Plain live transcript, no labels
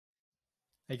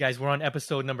Hey guys, we're on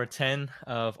episode number 10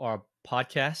 of our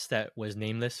podcast that was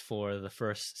nameless for the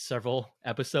first several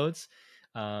episodes.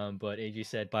 But AJ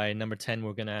said by number 10,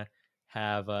 we're going to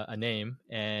have a name,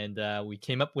 and we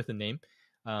came up with a name.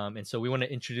 And so we want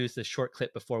to introduce a short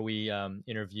clip before we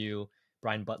interview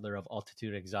Brian Butler of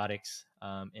Altitude Exotics.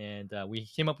 And we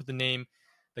came up with the name,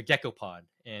 the Gecko Pod.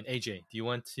 And AJ, do you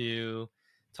want to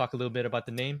talk a little bit about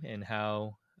the name and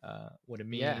how... what it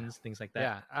means, things like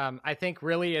that. Yeah. I think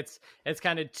really it's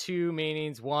kind of two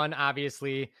meanings. One,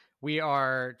 obviously, we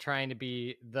are trying to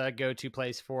be the go-to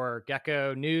place for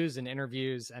gecko news and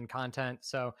interviews and content.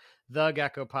 So the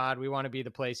Gecko Pod, we want to be the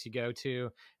place you go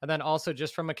to. And then also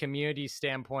just from a community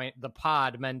standpoint, the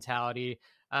pod mentality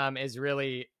is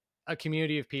really a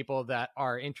community of people that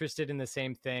are interested in the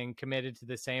same thing, committed to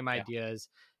the same ideas,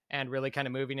 and really kind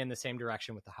of moving in the same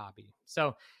direction with the hobby.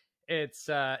 So it's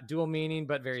dual meaning,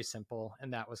 but very simple.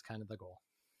 And that was kind of the goal.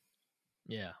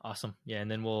 Yeah. Awesome. Yeah. And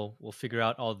then we'll figure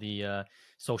out all the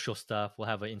social stuff. We'll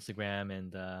have an Instagram,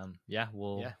 and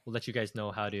we'll let you guys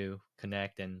know how to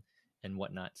connect and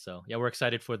whatnot. So yeah, we're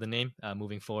excited for the name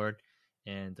moving forward.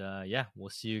 And we'll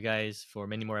see you guys for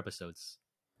many more episodes.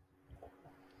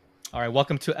 All right.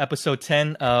 Welcome to episode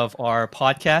 10 of our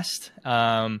podcast.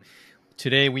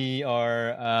 Today we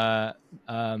are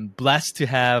blessed to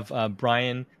have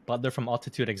Brian Butler from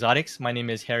Altitude Exotics. My name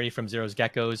is Harry from Zero's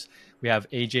Geckos. We have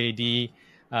AJD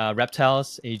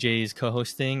Reptiles. AJ is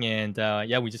co-hosting, and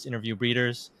we just interview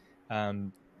breeders,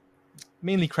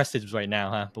 mainly crested right now,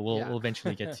 huh? But we'll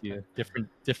eventually get to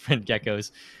different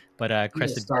geckos. But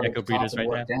crested gecko breeders right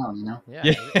now. Down, you know?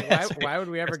 Yeah. Why would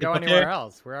we ever go anywhere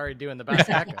else? We're already doing the best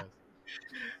geckos.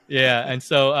 Yeah, and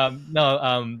so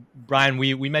Brian,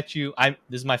 we met you.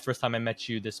 This is my first time I met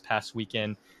you this past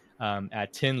weekend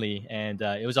at Tinley, and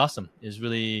it was awesome. It was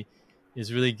really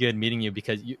good meeting you,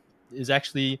 because it was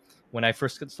actually when I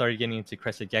first started getting into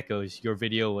crested geckos, your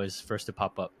video was first to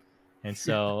pop up, and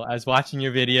so I was watching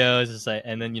your videos,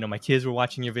 and then my kids were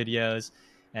watching your videos,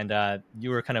 and you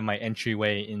were kind of my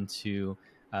entryway into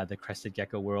the crested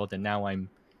gecko world, and now I'm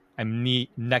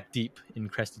neck deep in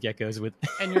crested geckos with.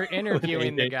 And you're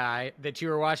interviewing the guy that you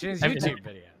were watching his YouTube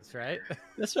videos, right?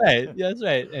 That's right. Yeah, that's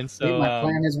right. And so my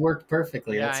plan has worked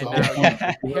perfectly. Yeah, that's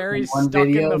I know. Harry's stuck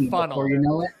in the funnel. Before you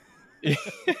know it.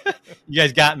 You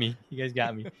guys got me.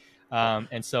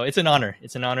 And so it's an honor.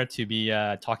 It's an honor to be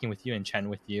talking with you and chatting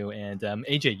with you. And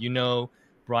AJ,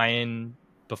 Brian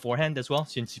beforehand as well,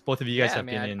 since both of you guys have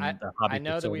been in the hobby. I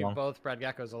know that we've both bred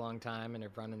geckos a long time and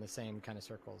have run in the same kind of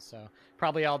circles. So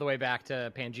probably all the way back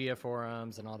to Pangea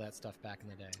forums and all that stuff back in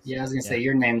the day. So, yeah, I was gonna say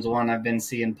your name's one I've been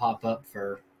seeing pop up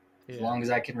for as long as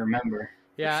I can remember.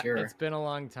 Yeah, sure. It's been a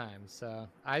long time. So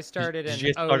I started Did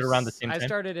you start around the same time? I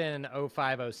started in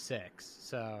 05, 06.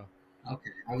 So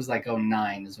okay, I was like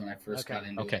 09 is when I first got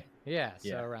into it. Yeah,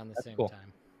 so around the same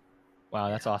time. Wow,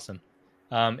 that's awesome.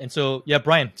 And so,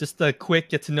 Brian, just a quick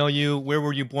get to know you. Where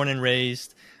were you born and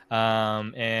raised?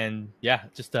 And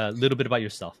just a little bit about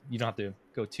yourself. You don't have to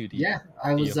go too deep. Yeah,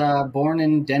 I was born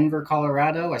in Denver,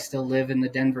 Colorado. I still live in the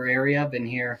Denver area. Been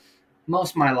here most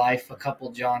of my life. A couple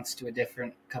jaunts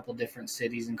to couple different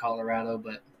cities in Colorado,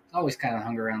 but always kind of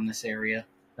hung around this area.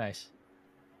 Nice.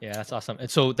 Yeah, that's awesome.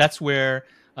 And so that's where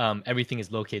everything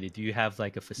is located. Do you have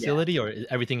like a facility or is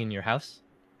everything in your house?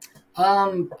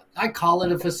 I call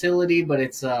it a facility, but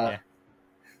it's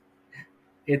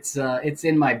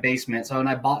in my basement. So when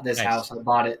I bought this house, I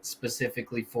bought it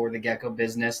specifically for the gecko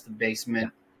business. The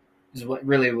basement is what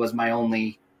really was my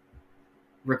only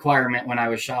requirement when I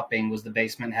was shopping, was the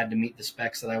basement had to meet the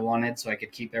specs that I wanted, so I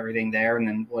could keep everything there, and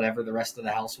then whatever the rest of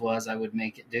the house was, I would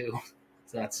make it do.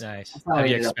 So that's nice. That's how I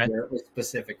ended up here. It was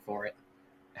specific for it.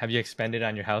 Have you expanded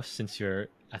on your house since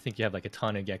I think you have like a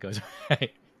ton of geckos,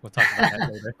 right? We'll talk about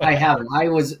that later. I haven't. I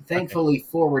was thankfully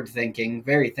forward-thinking,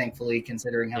 very thankfully,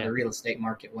 considering how the real estate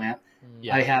market went.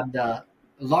 Yeah. I had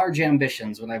large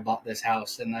ambitions when I bought this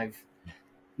house, and I've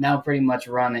now pretty much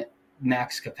run at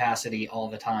max capacity all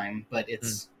the time. But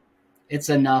it's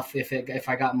enough. If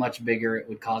I got much bigger, it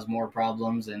would cause more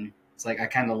problems. And it's like I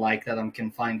kind of like that I'm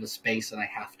confined with space, and I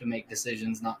have to make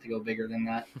decisions not to go bigger than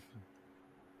that.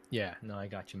 Yeah, no, I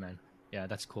got you, man. Yeah,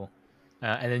 that's cool.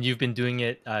 And then you've been doing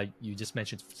it, you just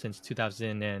mentioned, since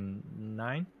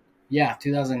 2009? Yeah,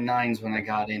 2009 is when I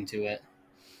got into it.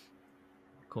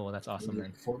 Cool, that's awesome,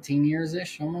 man. 14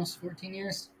 years-ish, almost 14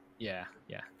 years? Yeah.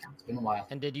 It's been a while.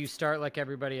 And did you start like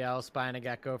everybody else, buying a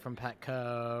gecko from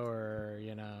Petco, or,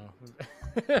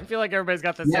 I feel like everybody's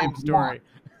got the same story.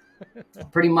 Yeah.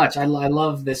 Pretty much. I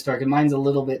love this story. Mine's a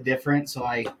little bit different, so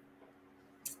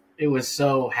it was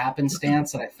so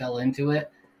happenstance that I fell into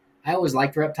it. I always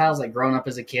liked reptiles. Like growing up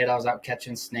as a kid, I was out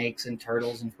catching snakes and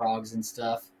turtles and frogs and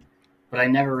stuff, but I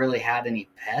never really had any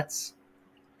pets.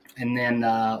 And then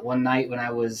one night when I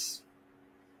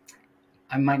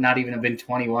might not even have been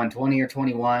 20 or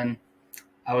 21,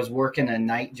 I was working a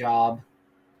night job,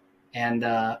 and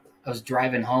I was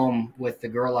driving home with the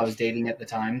girl I was dating at the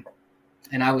time.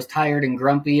 And I was tired and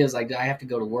grumpy. I was like, I have to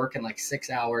go to work in like 6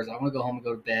 hours. I want to go home and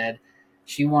go to bed.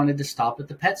 She wanted to stop at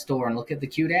the pet store and look at the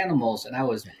cute animals. And I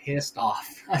was pissed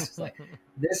off. I was like,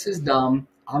 this is dumb.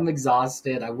 I'm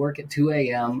exhausted. I work at 2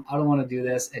 a.m. I don't want to do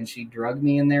this. And she drugged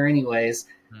me in there anyways.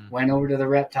 Went over to the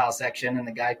reptile section, and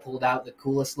the guy pulled out the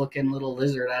coolest looking little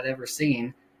lizard I'd ever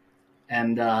seen.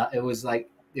 And it was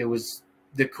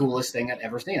the coolest thing I'd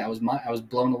ever seen. I was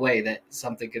blown away that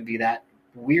something could be that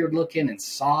weird looking and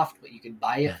soft, but you could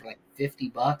buy it for like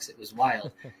 $50. It was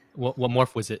wild. What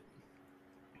morph was it?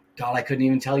 God, I couldn't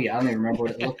even tell you. I don't even remember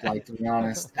what it looked like, to be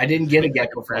honest. I didn't get a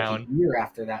gecko for like a year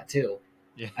after that too.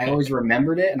 Yeah. I always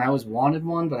remembered it, and I always wanted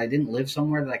one, but I didn't live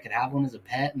somewhere that I could have one as a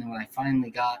pet. And then when I finally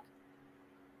got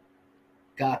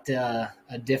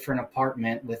a different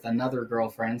apartment with another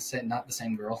girlfriend, not the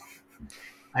same girl,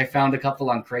 I found a couple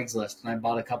on Craigslist, and I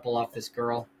bought a couple off this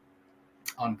girl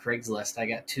on Craigslist. I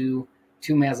got two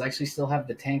males. I actually still have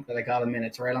the tank that I got them in.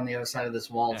 It's right on the other side of this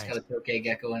wall. Nice. It's got a tokay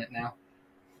gecko in it now.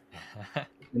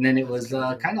 And then it was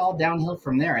kind of all downhill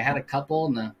from there. I had a couple,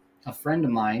 and a friend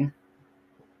of mine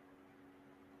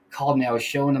called me. I was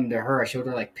showing them to her. I showed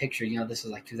her like pictures. This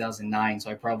is like 2009, so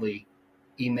I probably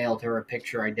emailed her a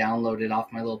picture I downloaded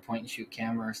off my little point and shoot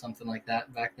camera or something like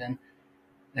that back then.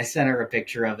 I sent her a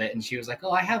picture of it, and she was like,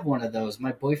 oh, I have one of those.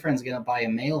 My boyfriend's going to buy a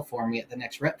male for me at the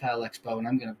next reptile expo, and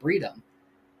I'm going to breed them.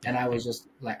 And I was just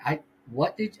like, I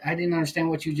didn't understand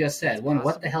what you just said. One,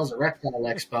 what the hell's a reptile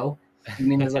expo? I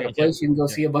mean, there's like a place you can go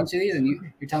see a bunch of these, and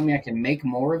you're telling me I can make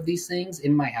more of these things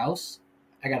in my house?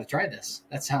 I got to try this.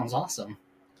 That sounds awesome.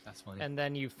 That's funny. And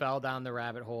then you fell down the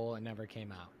rabbit hole and never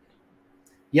came out.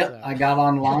 Yep, so. I got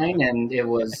online, and it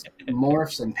was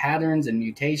morphs and patterns and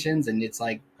mutations, and it's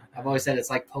like, I've always said it's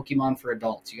like Pokemon for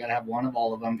adults. You got to have one of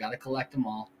all of them, got to collect them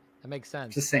all. That makes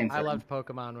sense. It's the same thing. I loved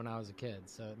Pokemon when I was a kid,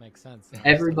 so it makes sense.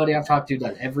 Everybody I've talked to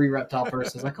does. Every reptile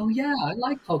person is like, oh, yeah, I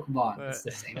like Pokemon. It's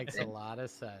the same Makes thing. a lot of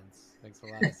sense. Makes a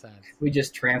lot of sense. We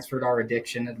just transferred our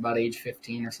addiction at about age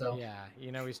 15 or so. Yeah,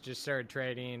 we just started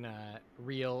trading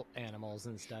real animals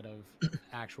instead of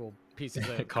actual pieces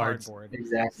of cardboard.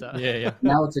 Exactly. So. Yeah.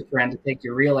 Now it's a trend to take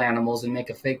your real animals and make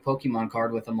a fake Pokemon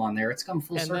card with them on there. It's come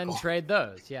full circle. And then trade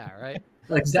those. Yeah, right?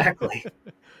 Exactly.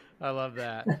 I love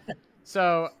that.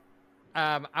 So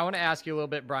I want to ask you a little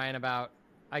bit, Brian, about,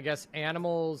 I guess,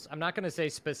 animals. I'm not going to say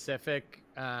specific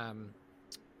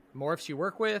morphs you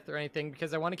work with or anything,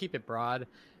 because I want to keep it broad.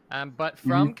 But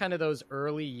from kind of those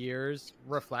early years,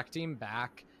 reflecting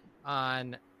back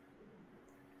on,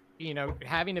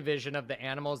 having a vision of the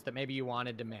animals that maybe you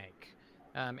wanted to make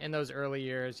in those early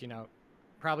years,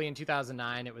 probably in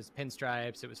 2009, it was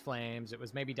pinstripes, it was flames, it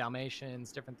was maybe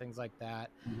Dalmatians, different things like that.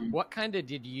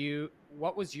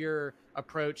 What was your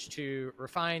approach to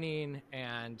refining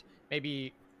and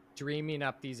maybe dreaming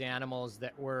up these animals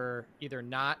that were either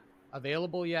not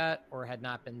available yet or had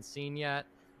not been seen yet?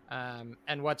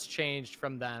 And what's changed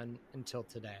from then until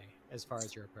today as far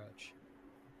as your approach?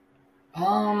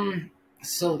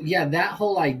 So yeah, that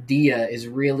whole idea is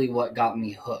really what got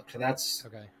me hooked.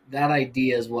 That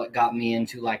idea is what got me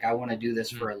into, like, I want to do this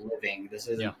for a living. This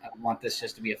isn't, I want this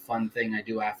just to be a fun thing I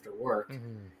do after work.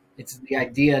 It's the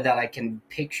idea that I can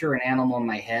picture an animal in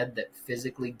my head that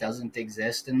physically doesn't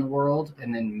exist in the world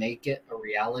and then make it a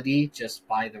reality just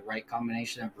by the right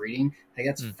combination of breeding. Like,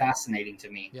 that's fascinating to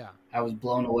me. Yeah. I was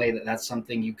blown away that that's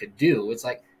something you could do. It's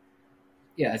like,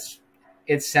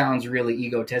 it sounds really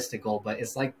egotistical, but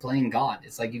it's like playing God.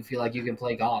 It's like you feel like you can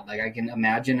play God. Like, I can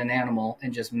imagine an animal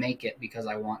and just make it because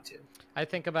I want to. I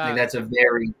think about that's a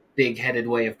very big-headed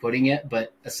way of putting it,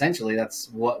 but essentially that's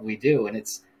what we do, and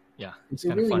it's a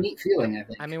really neat feeling, I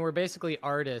think. I mean, we're basically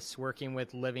artists working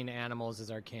with living animals as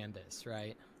our canvas,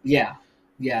 right? Yeah.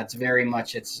 It's very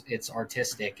much it's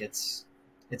artistic. It's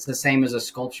the same as a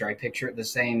sculpture. I picture it the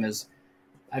same as,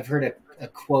 I've heard a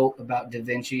quote about Da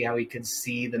Vinci, how he could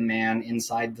see the man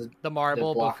inside the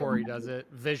marble before he does it,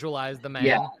 visualize the man.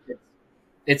 Yeah,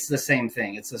 it's the same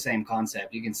thing. It's the same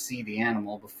concept. You can see the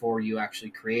animal before you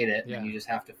actually create it, and you just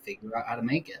have to figure out how to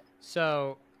make it.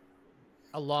 So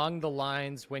along the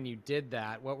lines, when you did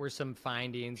that, what were some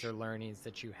findings or learnings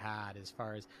that you had as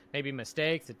far as maybe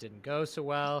mistakes that didn't go so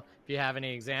well? If you have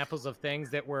any examples of things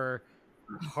that were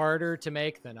harder to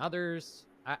make than others?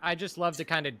 I just love to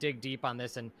kind of dig deep on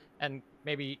this and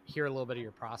maybe hear a little bit of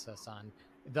your process on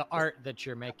the art that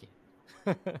you're making.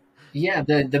 Yeah,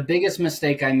 the biggest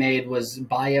mistake I made was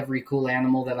buy every cool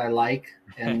animal that I like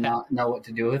and not know what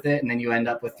to do with it, and then you end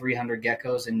up with 300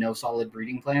 geckos and no solid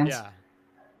breeding plans. Yeah.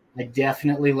 I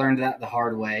definitely learned that the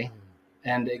hard way,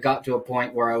 and it got to a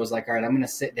point where I was like, all right, I'm going to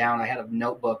sit down. I had a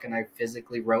notebook, and I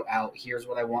physically wrote out, here's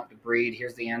what I want to breed,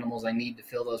 here's the animals I need to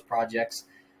fill those projects.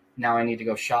 Now I need to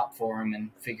go shop for them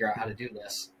and figure out how to do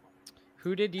this.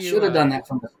 Who did you should have done that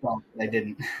from the start, but I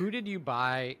didn't. Who did you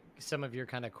buy some of your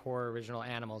kind of core original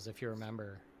animals, if you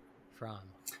remember, from?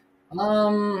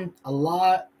 A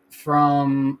lot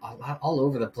all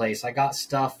over the place. I got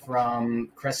stuff from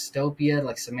Crestopia,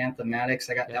 like Samantha Maddox.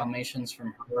 I got Dalmatians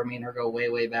from her. Me and her go way,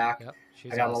 way back. Yep,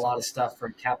 I got awesome. A lot of stuff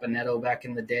from Caponetto back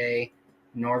in the day.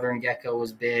 Northern Gecko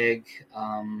was big.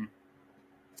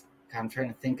 I'm trying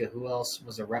to think of who else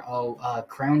was around.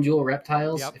 Crown Jewel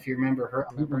Reptiles, if you remember her.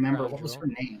 I don't remember what was her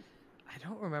name. I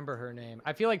don't remember her name.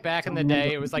 I feel like back in the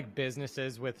day, it was like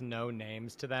businesses with no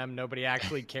names to them. Nobody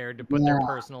actually cared to put their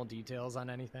personal details on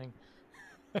anything.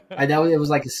 I know it was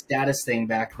like a status thing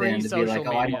back then to be like,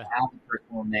 media. I don't have a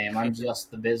personal name. I'm just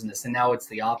the business. And now it's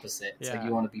the opposite. It's like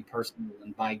you want to be personal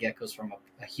and buy geckos from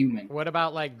a human. What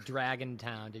about like Dragon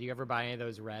Town? Did you ever buy any of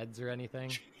those reds or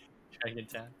anything? Dragon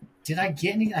Town. Did I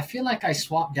get any? I feel like I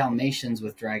swapped Dalmatians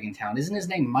with Dragon Town. Isn't his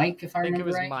name Mike, if I remember right?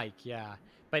 I think it was Mike, yeah.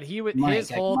 But his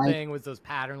whole thing was those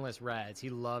patternless reds. He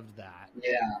loved that.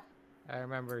 Yeah. I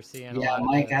remember seeing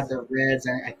Mike had the reds,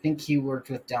 and I think he worked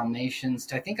with Dalmatians.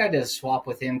 I think I did a swap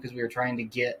with him because we were trying to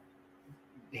get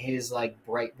his like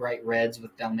bright reds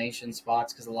with Dalmatian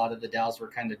spots because a lot of the Dals were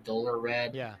kind of duller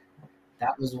red. Yeah.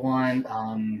 That was one.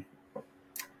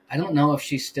 I don't know if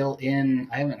she's still in.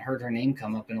 I haven't heard her name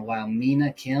come up in a while.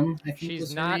 Mina Kim, I think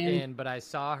she's not in, but I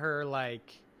saw her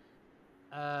like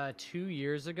 2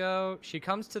 years ago. She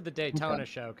comes to the Daytona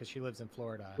show because she lives in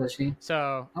Florida. Does she?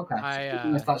 So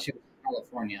I thought she was in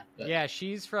California. But. Yeah,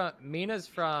 Mina's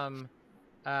from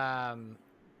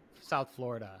South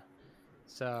Florida.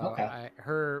 So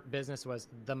her business was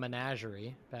the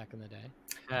Menagerie back in the day.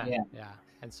 Yeah.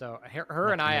 And so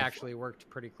her and I actually worked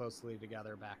pretty closely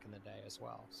together back in the day as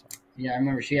well. So yeah, I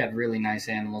remember she had really nice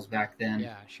animals back then.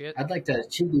 Yeah,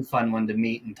 she'd be a fun one to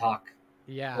meet and talk.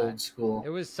 Yeah, old school. It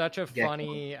was such a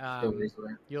funny.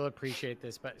 You'll appreciate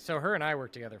this, but so her and I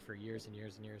worked together for years and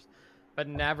years and years, but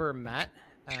never met.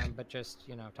 But just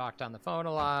talked on the phone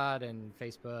a lot and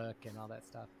Facebook and all that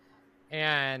stuff.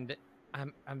 And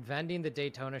I'm vending the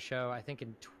Daytona show, I think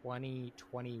in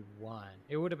 2021.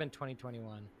 It would have been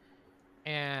 2021.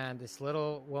 And this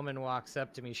little woman walks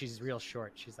up to me. She's real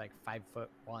short. She's like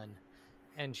 5'1",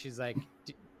 and she's like,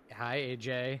 "Hi,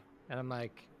 AJ." And I'm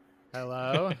like,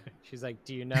 "Hello." She's like,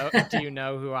 "Do you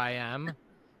know who I am?"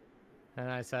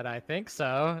 And I said, "I think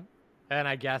so." And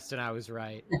I guessed, and I was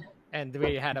right. And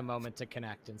we had a moment to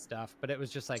connect and stuff. But it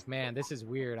was just like, man, this is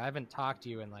weird. I haven't talked to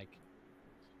you in like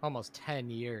almost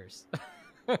 10 years.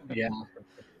 Yeah.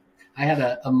 I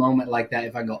had a moment like that,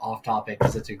 if I go off topic,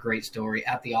 because it's a great story.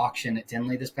 At the auction at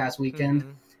Tinley this past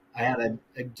weekend, I had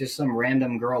just some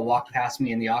random girl walk past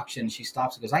me in the auction. She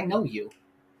stops and goes, "I know you."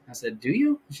 I said, "Do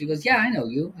you?" She goes, "Yeah, I know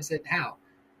you." I said, "How?"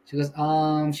 She goes,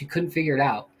 she couldn't figure it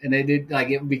out. And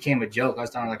it became a joke. I was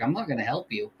telling her, like, "I'm not going to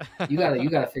help you. You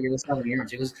gotta figure this out on your own."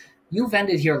 She goes, "You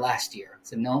vended here last year." I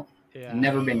said, "No, I've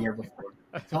never been here before."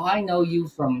 "So I know you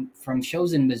from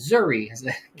shows in Missouri." I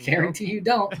said, "Guarantee you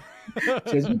don't."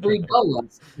 She goes, "You breed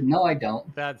boas." I said, "No, I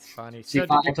don't." That's funny.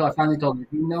 I finally told her,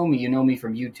 "You know me. You know me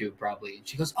from YouTube, probably." And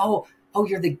she goes, "Oh,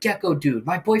 you're the Gecko dude.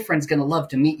 My boyfriend's going to love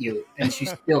to meet you." And she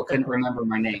still couldn't remember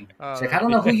my name. She's like, "I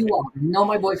don't know who you are. No,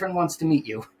 my boyfriend wants to meet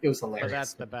you." It was hilarious. Oh,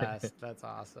 that's the best. That's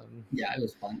awesome. Yeah, it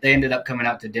was fun. They ended up coming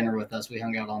out to dinner with us. We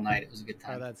hung out all night. It was a good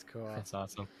time. Oh, that's cool. That's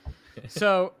awesome.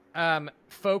 So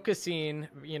focusing,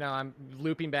 I'm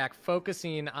looping back,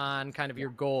 focusing on kind of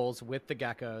your goals with the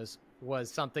geckos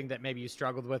was something that maybe you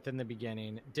struggled with in the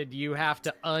beginning. Did you have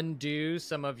to undo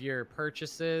some of your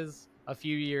purchases a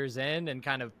few years in and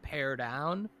kind of pare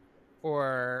down?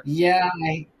 Or yeah,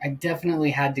 I definitely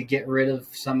had to get rid of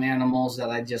some animals that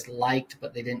I just liked,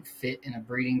 but they didn't fit in a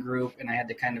breeding group. And I had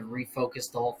to kind of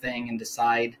refocus the whole thing and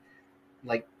decide,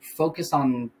 like, focus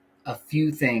on a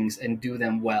few things and do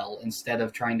them well instead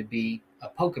of trying to be a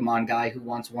Pokemon guy who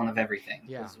wants one of everything.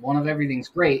 Yeah. Because one of everything's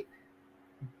great,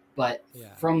 but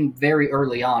from very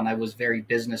early on, I was very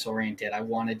business oriented. I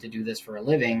wanted to do this for a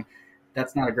living.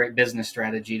 That's not a great business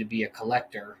strategy to be a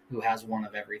collector who has one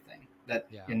of everything.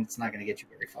 And it's not going to get you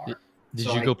very far. Did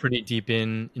you go pretty deep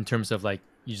in terms of like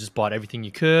you just bought everything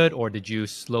you could, or did you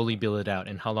slowly build it out?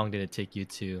 And how long did it take you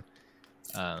to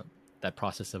that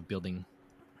process of building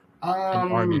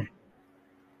an army?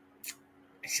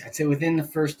 I I'd say within the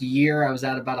first year, I was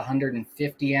at about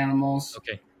 150 animals.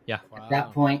 Okay. Yeah. At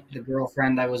that point, the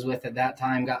girlfriend I was with at that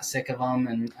time got sick of them,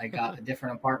 and I got a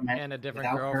different apartment and a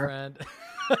different without girlfriend.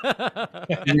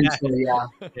 Eventually,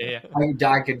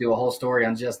 I could do a whole story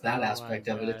on just that aspect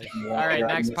of it. All right,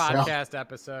 next podcast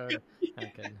episode.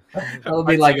 It'll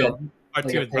be like a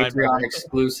Patreon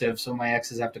exclusive, so my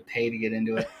exes have to pay to get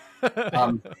into it.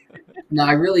 No,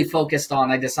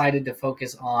 I decided to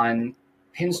focus on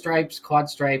pinstripes, quad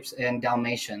stripes, and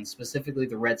Dalmatians, specifically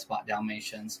the red spot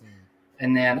Dalmatians.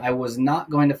 And then I was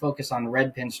not going to focus on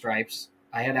red pinstripes.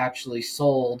 I had actually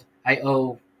sold,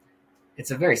 it's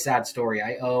a very sad story.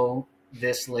 I owe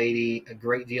this lady a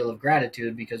great deal of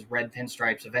gratitude because red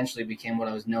pinstripes eventually became what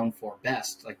I was known for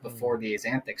best. Like before the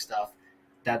Axanthic stuff,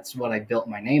 that's what I built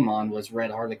my name on, was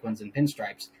red Harlequins and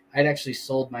pinstripes. I'd actually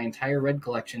sold my entire red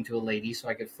collection to a lady so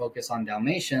I could focus on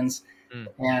Dalmatians.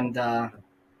 And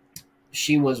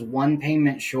she was one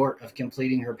payment short of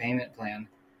completing her payment plan.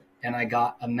 And I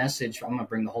got a message. I'm going to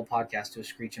bring the whole podcast to a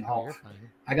screeching halt.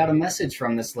 I got a message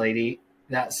from this lady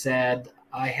that said,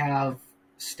 I have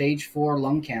stage 4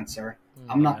 lung cancer.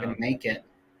 I'm not going to make it.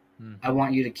 I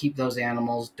want you to keep those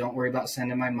animals. Don't worry about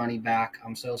sending my money back.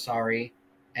 I'm so sorry.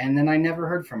 And then I never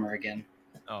heard from her again.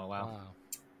 Oh, wow.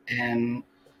 And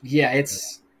yeah,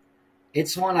 it's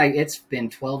been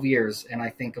 12 years, and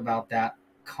I think about that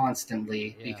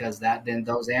constantly because then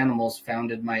those animals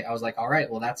founded I was like, all right,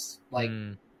 well, that's like,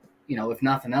 you know, if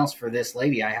nothing else for this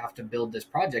lady, I have to build this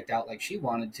project out like she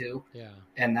wanted to. Yeah.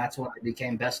 And that's what I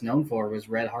became best known for, was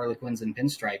red Harlequins and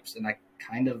pinstripes. And I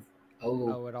kind of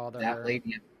owe it all to that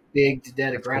lady a big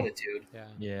debt of gratitude. Cool.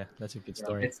 Yeah, that's a good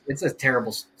story. It's a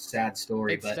terrible, sad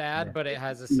story. It's sad, but it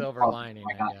has a silver lining,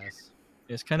 I guess.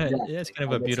 It's kind of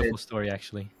a beautiful story,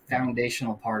 actually.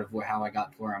 Foundational part of how I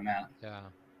got to where I'm at.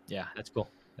 Yeah, that's cool.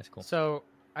 That's cool. So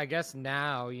I guess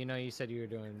now, you know, you said you were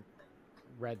doing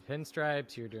red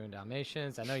pinstripes, you're doing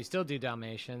Dalmatians. I know you still do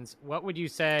Dalmatians. What would you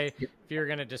say if you're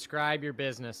going to describe your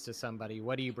business to somebody?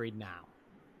 What do you breed now?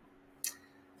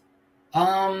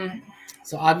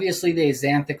 So obviously the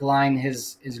Axanthic line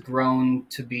is grown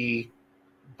to be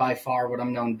by far what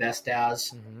I'm known best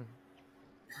as.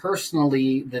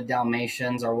 Personally, the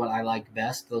Dalmatians are what I like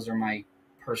best. Those are my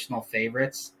personal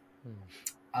favorites.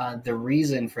 The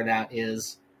reason for that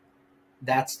is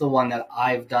that's the one that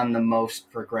I've done the most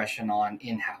progression on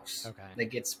in-house. Okay.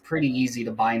 Like, it's pretty easy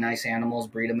to buy nice animals,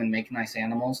 breed them, and make nice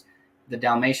animals. The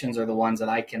Dalmatians are the ones that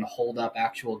I can hold up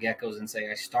actual geckos and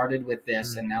say, I started with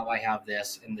this, and now I have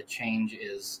this, and the change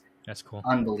is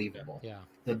unbelievable. Yeah.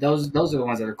 So those are the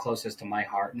ones that are closest to my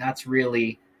heart, and that's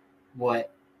really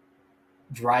what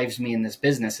drives me in this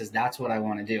business. Is that's what I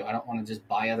want to do. I don't want to just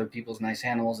buy other people's nice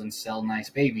animals and sell nice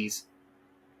babies.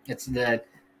 It's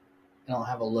I don't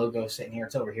have a logo sitting here.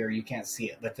 It's over here. You can't see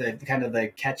it. But the kind of the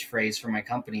catchphrase for my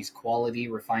company is quality,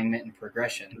 refinement, and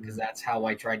progression, because that's how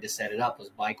I tried to set it up, was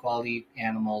buy quality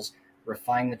animals,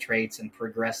 refine the traits, and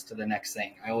progress to the next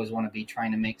thing. I always want to be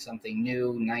trying to make something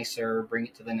new, nicer, bring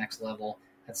it to the next level.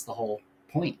 That's the whole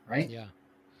point, right?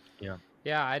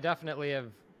 Yeah, I definitely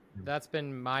have. That's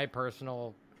been my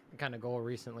personal kind of goal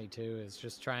recently too, is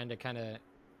just trying to kind of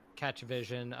catch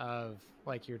vision of,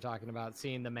 like you're talking about,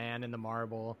 seeing the man in the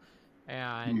marble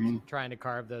and trying to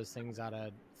carve those things out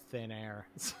of thin air.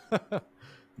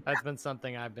 That's been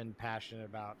something I've been passionate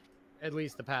about at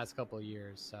least the past couple of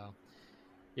years. So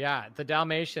yeah, the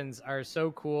Dalmatians are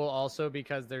so cool also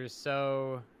because it's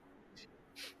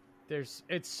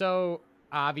so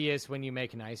obvious when you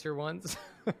make nicer ones.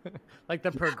 Like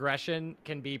the progression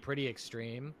can be pretty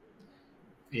extreme.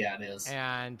 Yeah, it is.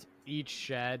 And each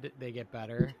shed, they get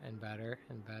better and better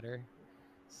and better.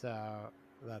 So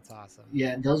that's awesome.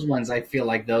 Yeah, those ones, I feel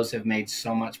like those have made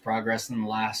so much progress in the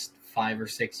last 5 or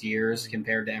 6 years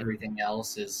compared to everything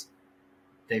else.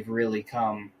 They've really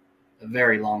come a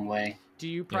very long way. Do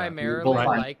you primarily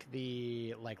like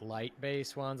the light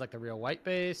base ones, like the real white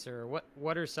base, or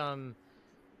what are some?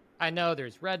 I know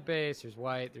there's red base, there's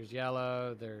white, there's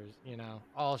yellow, there's, you know,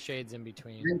 all shades in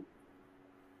between.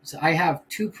 So I have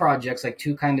 2 projects, like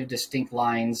 2 kind of distinct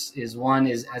lines. One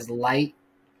is as light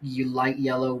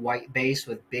yellow, white base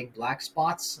with big black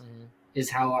spots is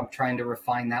how I'm trying to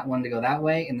refine that one to go that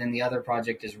way. And then the other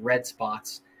project is red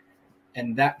spots.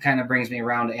 And that kind of brings me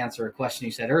around to answer a question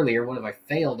you said earlier. What have I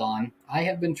failed on? I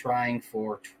have been trying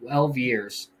for 12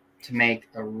 years to make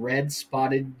a red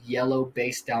spotted yellow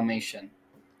base Dalmatian.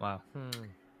 Wow.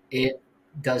 It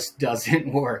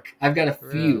doesn't work. I've got a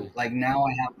few. Like now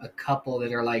I have a couple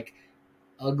that are like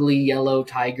ugly yellow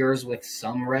tigers with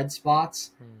some red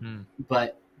spots,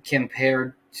 but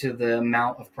compared to the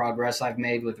amount of progress I've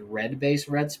made with red-based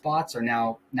red spots, or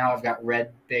now I've got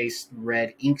red-based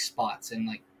red ink spots and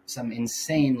like some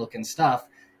insane looking stuff,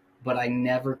 but I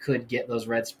never could get those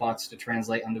red spots to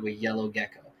translate onto a yellow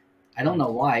gecko. I don't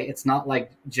know why. It's not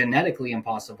like genetically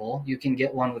impossible. You can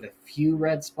get one with a few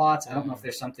red spots. I don't know if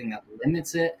there's something that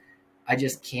limits it. I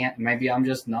just can't. Maybe I'm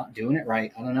just not doing it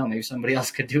right. I don't know. Maybe somebody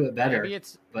else could do it better.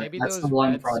 Maybe those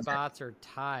red spots are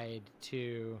tied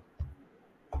to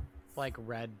like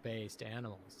red-based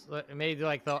animals. Maybe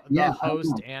like the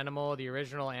host animal, the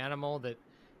original animal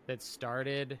that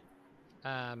started,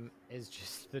 is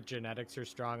just the genetics are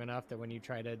strong enough that when you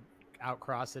try to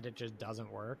outcross it, it just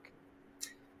doesn't work.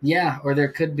 Yeah, or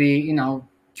there could be,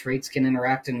 traits can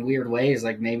interact in weird ways.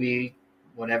 Like maybe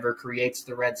whatever creates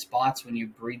the red spots, when you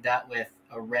breed that with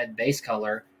a red base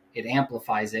color, it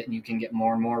amplifies it and you can get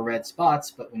more and more red spots.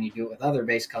 But when you do it with other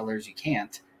base colors, you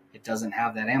can't. It doesn't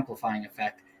have that amplifying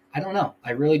effect. I don't know.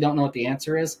 I really don't know what the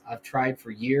answer is. I've tried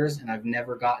for years and I've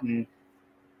never gotten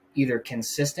either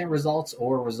consistent results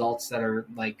or results that are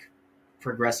like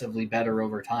progressively better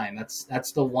over time.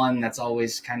 That's the one that's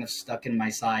always kind of stuck in my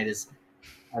side, is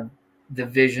the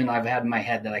vision I've had in my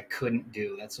head that I couldn't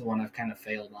do. That's the one I've kind of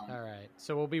failed on. All right.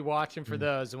 So we'll be watching for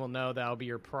those, and we'll know that'll be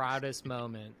your proudest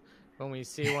moment when we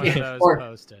see one of those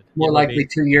posted. More likely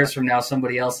 2 years from now,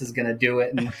 somebody else is going to do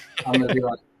it, and I'm going to be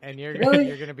like, and you're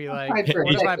going to be like, what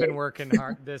have I been working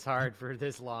hard for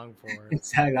this long for?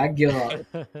 Exactly. I give up.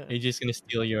 You're just going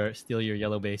to steal your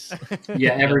yellow base.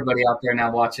 Yeah, everybody out there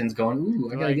now watching is going,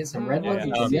 ooh, I got to get some red ones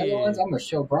and some yellow ones. I'm going to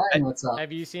show Brian what's up.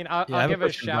 Have you seen? I'll give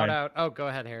a shout out. Oh, go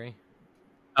ahead, Harry.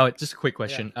 Oh, just a quick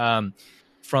question. Yeah.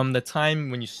 From the time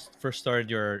when you first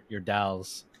started your DAL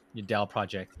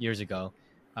project years ago,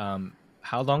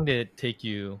 how long did it take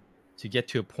you to get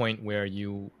to a point where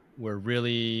you were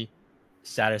really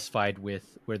satisfied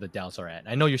with where the DALs are at?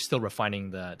 I know you're still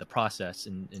refining the process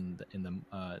in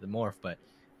the morph, but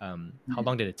how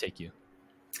long did it take you?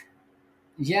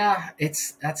 Yeah,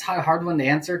 that's a hard one to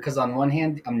answer, because on one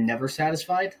hand, I'm never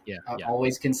satisfied. I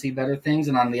always can see better things.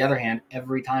 And on the other hand,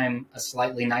 every time a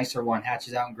slightly nicer one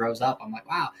hatches out and grows up, I'm like,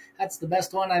 wow, that's the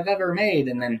best one I've ever made.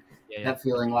 And then that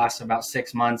feeling lasts about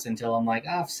 6 months until I'm like,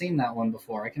 I've seen that one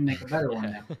before. I can make a better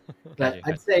one now. But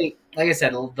I'd say, like I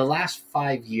said, the last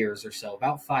 5 years or so,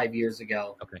 about 5 years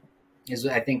ago, is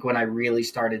I think when I really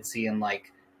started seeing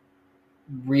like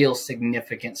real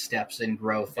significant steps in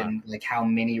growth and like how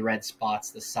many red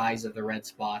spots, the size of the red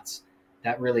spots,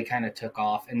 that really kind of took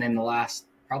off. And then the last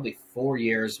probably 4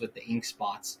 years with the ink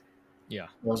spots,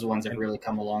 those ones have really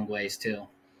come a long ways too.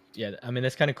 Yeah, I mean,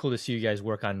 that's kind of cool to see you guys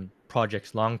work on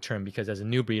projects long term, because as a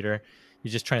new breeder,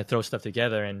 you're just trying to throw stuff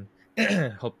together and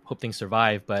hope things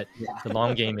survive. But the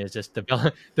long game is just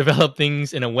develop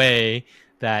things in a way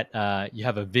that you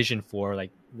have a vision for,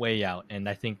 like way out. And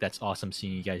I think that's awesome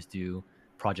seeing you guys do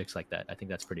projects like that. I think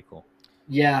that's pretty cool.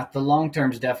 Yeah, the long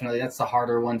term is definitely, that's the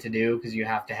harder one to do, because you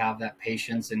have to have that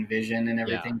patience and vision and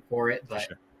everything for it. But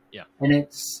and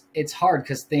it's hard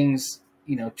because things,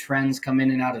 trends come in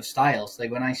and out of styles.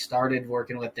 Like when I started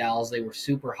working with DALs, they were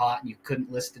super hot and you couldn't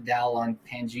list a DAL on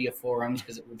Pangea forums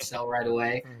because it would sell right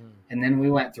away. And then we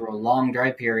went through a long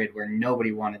dry period where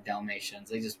nobody wanted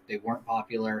Dalmatians. They weren't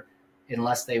popular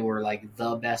unless they were like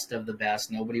the best of the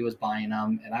best. Nobody was buying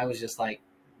them. And I was just like,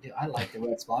 dude, I like the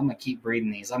red spot. I'm going to keep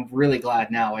breeding these. I'm really glad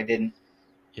now I didn't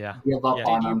give up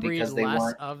on them because they weren't. Did you breed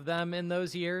less of them in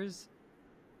those years?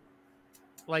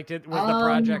 Like, was the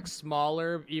project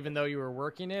smaller even though you were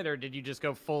working it, or did you just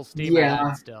go full steam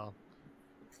ahead still?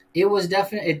 It was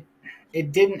definitely,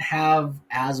 it didn't have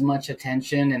as much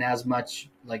attention and as much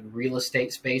like real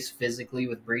estate space physically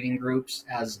with breeding groups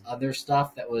as other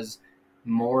stuff that was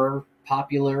more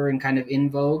popular and kind of in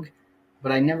vogue.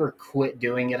 But I never quit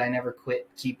doing it. I never quit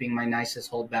keeping my nicest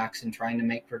holdbacks and trying to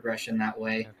make progression that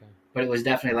way. But it was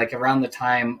definitely like around the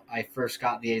time I first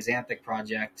got the Axanthic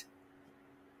project,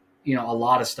 a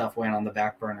lot of stuff went on the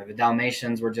back burner. The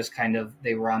Dalmatians were just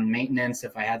they were on maintenance.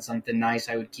 If I had something nice,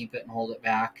 I would keep it and hold it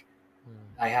back.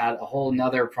 I had a whole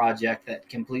nother project that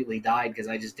completely died because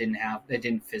I just it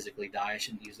didn't physically die. I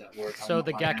shouldn't use that word. So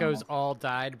the geckos all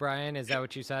died, Brian? Is that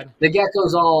what you said? The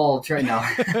geckos all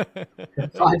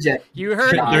project. You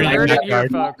heard it here,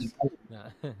 folks.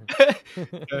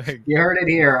 You heard it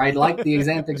here. I like the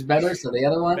Axanthics better, so the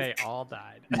other ones, they all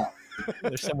died. I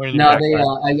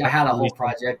had a whole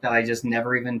project that I just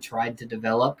never even tried to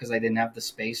develop because I didn't have the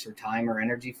space or time or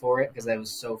energy for it because I was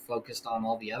so focused on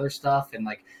all the other stuff. And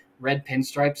like red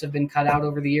pinstripes have been cut out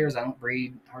over the years. I don't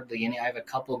breed hardly any. I have a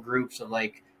couple groups of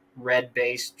like red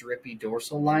based drippy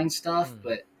dorsal line stuff,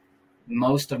 but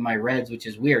most of my reds, which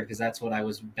is weird because that's what I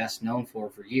was best known for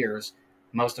years,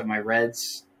 most of my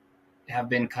reds have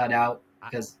been cut out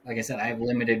because, like I said, I have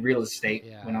limited real estate.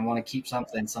 Yeah. When I want to keep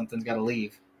something, something's got to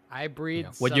leave. I breed.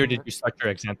 What year did you start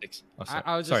your Exantics? Oh,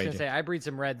 I was just gonna say I breed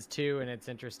some reds too, and it's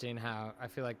interesting how I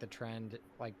feel like the trend,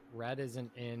 like red,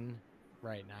 isn't in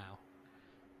right now,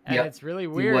 and it's really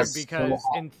weird because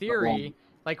in theory,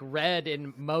 like red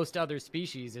in most other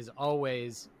species is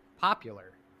always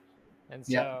popular, and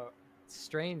so it's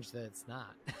strange that it's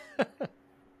not.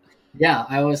 Yeah,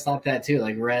 I always thought that too,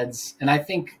 like reds, and I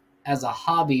think as a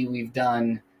hobby we've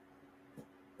done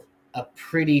a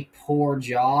pretty poor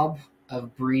job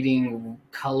of breeding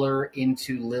color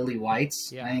into lily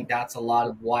whites. Yeah. I think that's a lot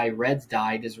of why reds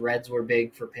died, is reds were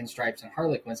big for pinstripes and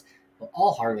harlequins. But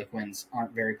all harlequins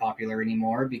aren't very popular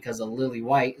anymore because a lily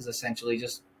white is essentially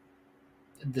just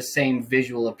the same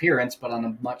visual appearance, but on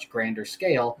a much grander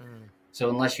scale. So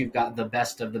unless you've got the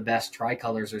best of the best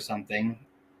tricolors or something,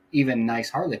 even nice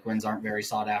harlequins aren't very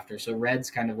sought after. So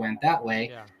reds kind of went that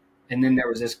way. Yeah. And then there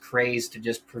was this craze to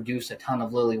just produce a ton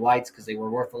of lily whites because they were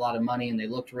worth a lot of money and they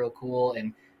looked real cool.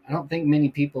 And I don't think many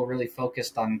people really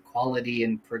focused on quality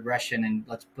and progression and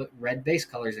let's put red base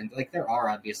colors in. Like there are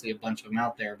obviously a bunch of them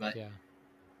out there, but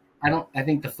I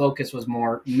think the focus was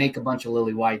more make a bunch of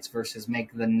lily whites versus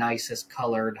make the nicest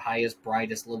colored, highest,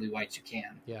 brightest lily whites you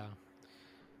can. Yeah.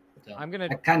 So I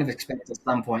kind of expect at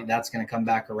some point that's going to come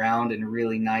back around and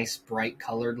really nice, bright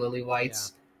colored lily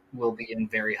whites. Yeah. Will be in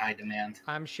very high demand.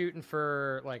 I'm shooting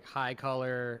for like high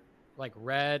color, like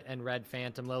red and red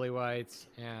phantom lily whites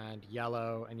and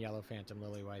yellow phantom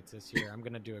lily whites this year. I'm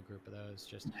going to do a group of those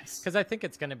just because I think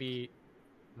it's going to be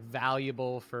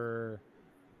valuable for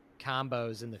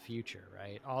combos in the future,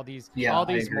 right? All these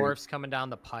morphs coming down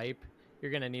the pipe,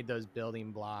 you're going to need those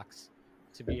building blocks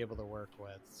to be able to work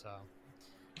with. So,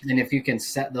 and if you can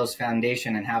set those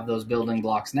foundation and have those building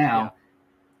blocks now,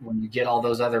 when you get all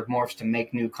those other morphs to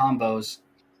make new combos,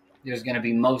 there's going to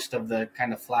be most of the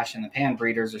kind of flash in the pan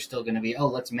breeders are still going to be,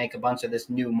 let's make a bunch of this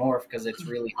new morph because it's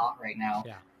really hot right now.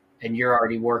 Yeah. And you're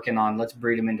already working on, let's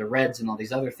breed them into reds and all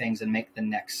these other things and make the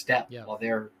next step. Yeah. Well,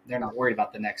 they're not worried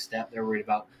about the next step. They're worried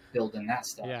about building that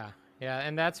stuff. Yeah. Yeah.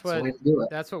 And that's what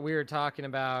we were talking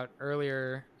about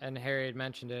earlier. And Harry had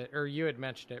mentioned it, or you had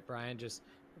mentioned it, Brian, just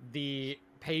the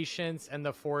patience and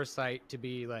the foresight to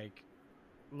be like,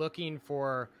 looking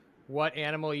for what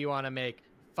animal you want to make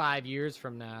 5 years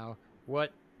from now.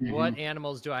 What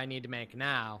animals do I need to make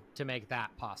now to make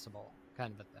that possible,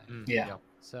 kind of a thing. Yeah.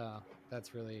 So that's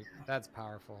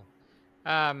powerful.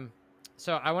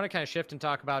 So I want to kind of shift and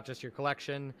talk about just your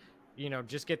collection.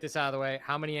 Just get this out of the way.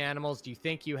 How many animals do you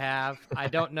think you have? I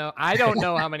don't know. I don't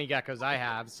know how many geckos I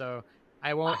have, so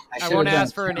I won't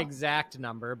ask for an exact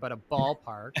number, but a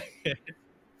ballpark.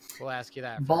 We'll ask you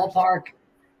that. Ballpark. First.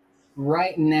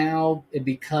 Right now,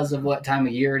 because of what time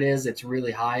of year it is, it's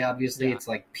really high, obviously. Yeah. It's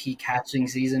like peak hatching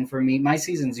season for me. My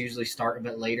seasons usually start a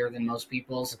bit later than most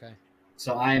people's. Okay.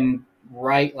 So I'm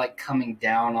coming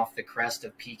down off the crest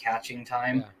of peak hatching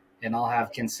time, and I'll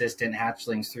have consistent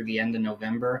hatchlings through the end of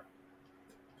November.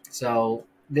 So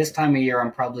this time of year,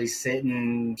 I'm probably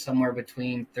sitting somewhere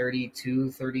between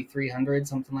 3,300,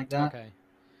 something like that. Okay.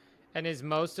 And is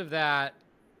most of that...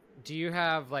 Do you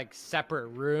have like separate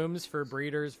rooms for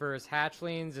breeders versus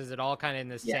hatchlings? Is it all kind of in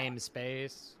the same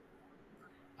space?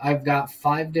 I've got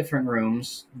 5 different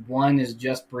rooms. One is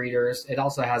just breeders. It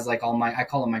also has like I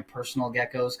call them my personal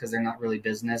geckos because they're not really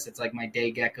business. It's like my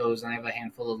day geckos, and I have a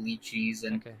handful of leechies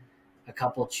and a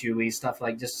couple chewies, stuff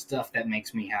that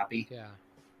makes me happy. Yeah.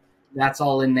 That's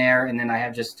all in there. And then I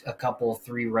have just a couple,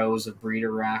 3 rows of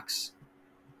breeder racks.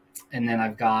 And then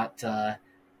I've got,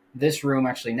 this room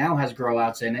actually now has grow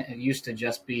outs in it. It used to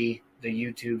just be the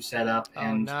YouTube setup,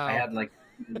 and I had like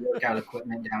workout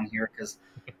equipment down here because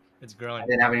it's growing. I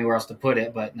didn't have anywhere else to put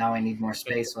it, but now I need more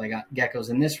space. So I got geckos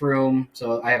in this room.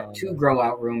 So I have 2 grow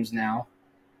out rooms now,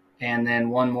 and then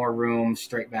one more room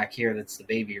straight back here. That's the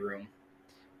baby room.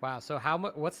 Wow. So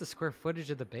what's the square footage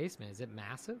of the basement? Is it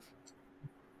massive?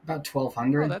 About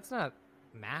 1,200. Oh, that's not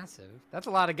massive. That's a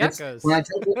lot of geckos. When I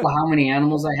tell people how many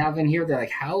animals I have in here, they're like,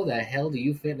 how the hell do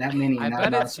you fit that many? I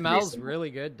bet it smells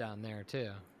really good down there too.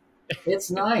 It's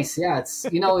nice. Yeah. It's,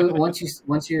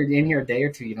 once you're in here a day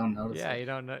or two, you don't notice. Yeah. it. You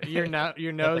don't know.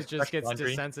 Your nose just gets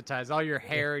desensitized. All your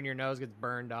hair in your nose gets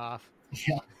burned off.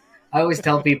 Yeah. I always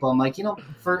tell people, I'm like,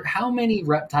 for how many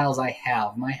reptiles I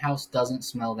have, my house doesn't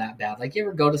smell that bad. Like, you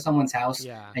ever go to someone's house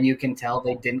and you can tell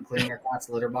they didn't clean their cat's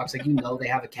litter box? Like, they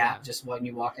have a cat just when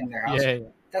you walk in their house. Yeah.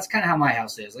 That's kind of how my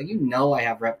house is. Like, I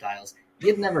have reptiles.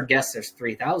 You'd never guess there's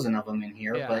 3,000 of them in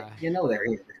here, but they're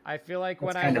here. I feel like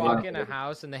when I walk in a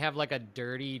house and they have like a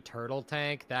dirty turtle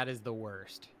tank, that is the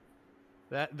worst.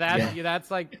 That's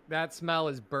like, that smell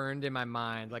is burned in my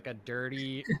mind like a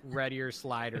dirty Red Ear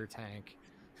slider tank.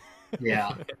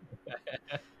 Yeah.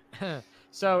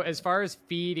 So as far as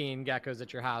feeding geckos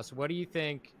at your house, what do you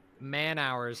think man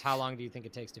hours, how long do you think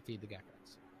it takes to feed the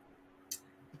geckos?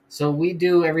 So we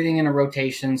do everything in a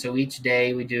rotation. So each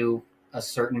day we do a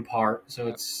certain part.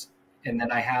 So and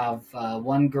then I have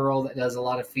one girl that does a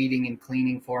lot of feeding and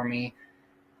cleaning for me.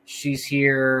 She's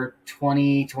here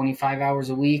 20, 25 hours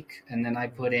a week. And then I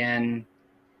put in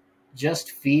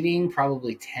just feeding,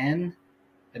 probably 10.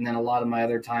 And then a lot of my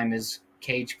other time is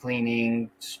cage cleaning,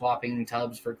 swapping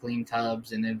tubs for clean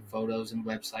tubs, and then photos and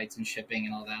websites and shipping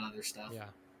and all that other stuff. Yeah.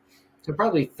 So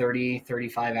probably 30,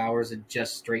 35 hours of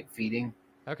just straight feeding.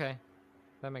 Okay.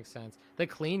 That makes sense. The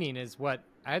cleaning is what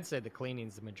I'd say the cleaning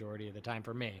is the majority of the time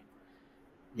for me.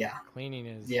 Yeah. Cleaning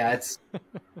is. Yeah. It's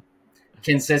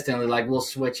consistently like we'll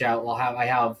switch out. I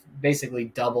have basically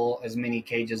double as many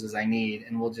cages as I need,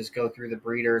 and we'll just go through the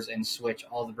breeders and switch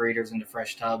all the breeders into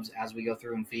fresh tubs as we go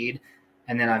through and feed.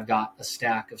 And then I've got a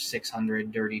stack of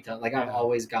 600 dirty tubs. Like I've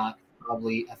always got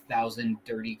probably 1,000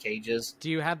 dirty cages. Do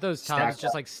you have those tubs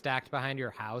just like stacked behind your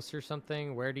house or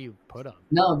something? Where do you put them?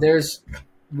 No, there's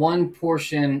one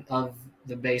portion of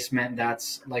the basement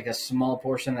that's like a small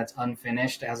portion that's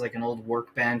unfinished. It has like an old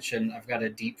workbench, and I've got a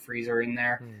deep freezer in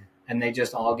there, and they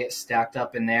just all get stacked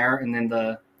up in there. And then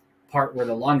the part where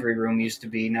the laundry room used to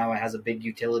be, now it has a big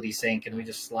utility sink, and we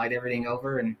just slide everything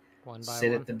over and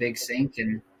sit at the big sink,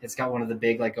 and it's got one of the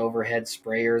big like overhead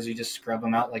sprayers. You just scrub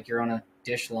them out like you're on a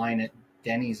dish line at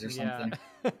Denny's or something.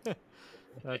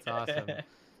 That's awesome.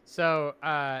 So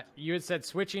you had said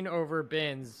switching over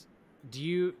bins.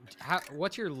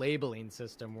 What's your labeling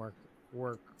system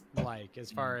work like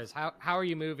as far as how are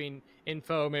you moving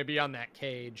info maybe on that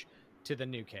cage to the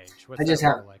new cage? I just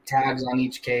have tags on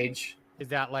each cage. Is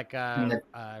that like a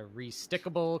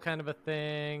restickable kind of a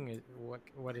thing?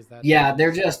 What is that? Yeah,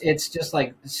 it's just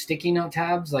like sticky note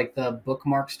tabs, like the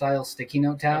bookmark style sticky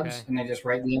note tabs. And I just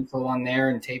write the info on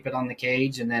there and tape it on the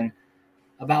cage. And then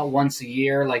about once a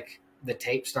year, like the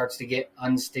tape starts to get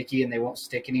unsticky and they won't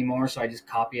stick anymore. So I just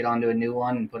copy it onto a new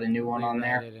one and put a new one on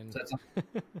there. So it's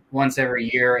once every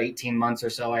year, 18 months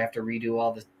or so, I have to redo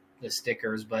all the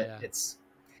stickers, but it's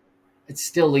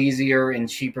still easier and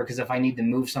cheaper because if I need to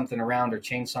move something around or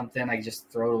change something, I just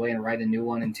throw it away and write a new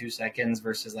one in 2 seconds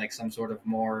versus like some sort of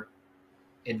more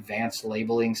advanced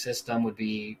labeling system would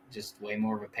be just way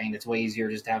more of a pain. It's way easier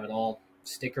just to have it all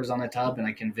stickers on the tub, and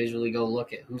I can visually go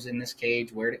look at who's in this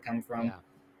cage, where'd it come from. Yeah.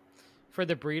 For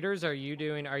the breeders, are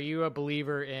you a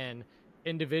believer in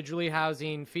individually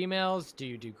housing females? Do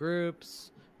you do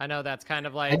groups? I know that's kind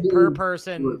of like per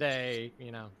person, groups.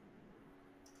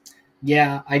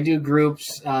 Yeah, I do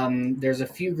groups. There's a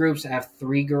few groups that have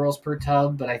 3 girls per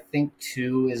tub, but I think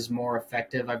 2 is more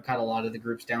effective. I've cut a lot of the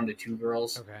groups down to 2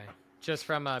 girls. Okay. Just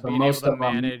from being able to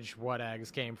manage what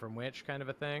eggs came from which kind of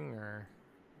a thing, or?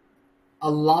 A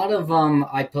lot of them,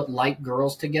 I put like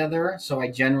girls together, so I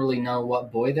generally know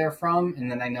what boy they're from, and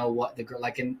then I know what the girl,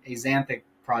 like in a Xanthic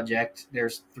project,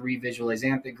 there's 3 visual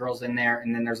Xanthic girls in there,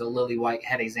 and then there's a lily white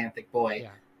het Xanthic boy. Yeah.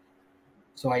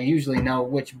 So I usually know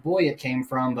which boy it came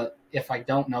from, but if I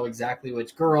don't know exactly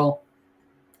which girl,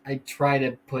 I try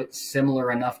to put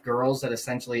similar enough girls that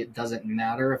essentially it doesn't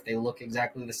matter if they look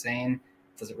exactly the same.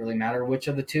 It doesn't really matter which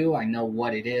of the 2. I know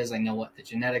what it is. I know what the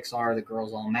genetics are. The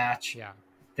girls all match. Yeah.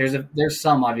 There's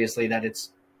some obviously that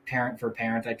it's parent for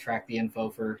parent. I track the info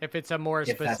for if it's a more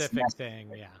specific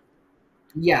thing. Yeah.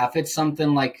 Yeah. If it's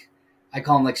something like, I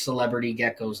call them like celebrity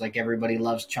geckos. Like everybody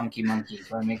loves Chunky Monkey.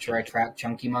 So I make sure I track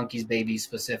Chunky Monkey's babies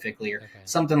specifically or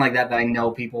something like that I know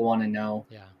people want to know.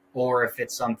 Yeah. Or if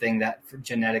it's something that for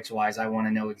genetics wise, I want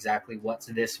to know exactly what's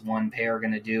this one pair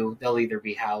going to do. They'll either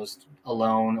be housed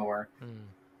alone or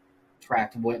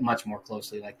tracked much more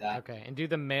closely like that. Okay. And do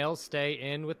the males stay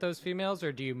in with those females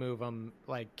or do you move them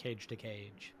like cage to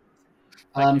cage?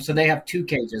 So they have 2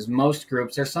 cages. Most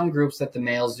groups, there's some groups that the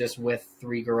male's just with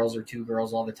 3 girls or 2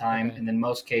 girls all the time. And then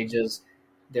most cages,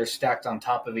 they're stacked on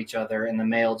top of each other and the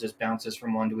male just bounces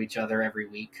from one to each other every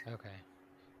week. Okay.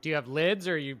 Do you have lids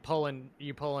or are you pulling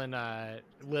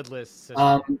lidless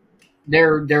system?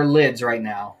 They're lids right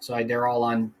now. So they're all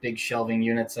on big shelving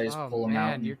units. I just pull them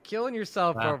out. You're killing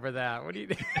yourself over that. What do you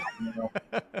do?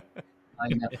 I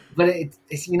know. But it's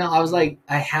I was like,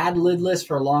 I had lidless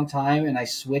for a long time and I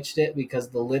switched it because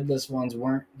the lidless ones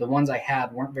the ones I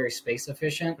had weren't very space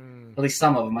efficient. At least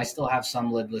some of them. I still have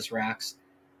some lidless racks,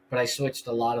 but I switched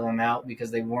a lot of them out because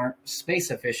they weren't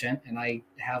space efficient and I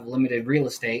have limited real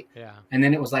estate. Yeah. And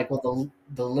then it was like, well,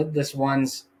 the lidless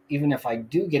ones, even if I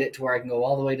do get it to where I can go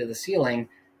all the way to the ceiling,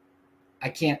 I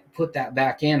can't put that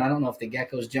back in. I don't know if the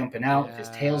gecko's jumping out, if his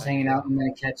tail's hanging out, I'm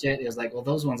going to catch it. It was like, well,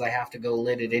 those ones I have to go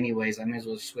lidded anyways. I may as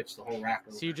well switch the whole rack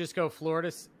over. So you just go floor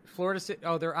to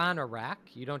oh, they're on a rack?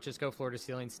 You don't just go floor to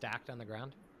ceiling stacked on the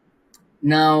ground?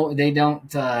 No, they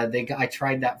don't. I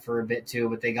tried that for a bit too,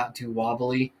 but they got too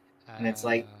wobbly, and it's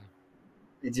like,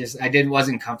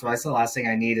 wasn't comfortable. That's the last thing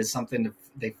I need is something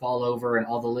they fall over and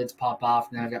all the lids pop off,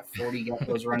 and then I've got 40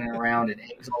 geckos running around and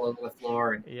eggs all over the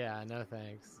floor. And yeah, no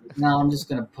thanks. No, I'm just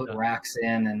gonna put racks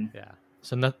in and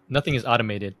So nothing is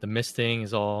automated. The misting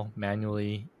is all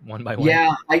manually one by one.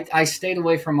 Yeah, I stayed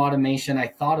away from automation. I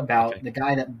thought about the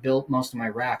guy that built most of my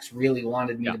racks really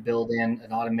wanted me to build in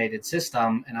an automated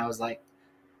system, and I was like,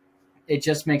 it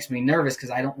just makes me nervous because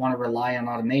I don't want to rely on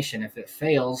automation. If it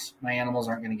fails, my animals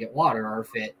aren't going to get water, or if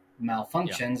it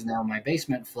malfunctions, now my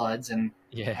basement floods, and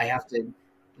I have to,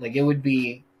 like, it would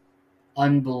be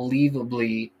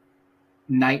unbelievably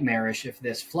nightmarish if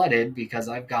this flooded because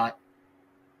I've got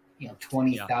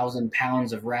 20,000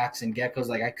 pounds of racks and geckos.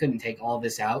 Like, I couldn't take all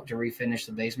this out to refinish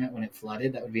the basement when it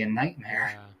flooded. That would be a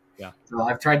nightmare. Yeah. So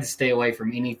I've tried to stay away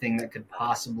from anything that could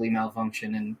possibly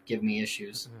malfunction and give me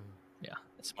issues. Yeah,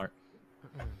 that's smart.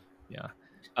 Yeah.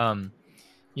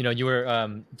 You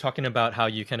were talking about how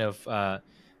you kind of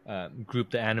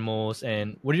group the animals,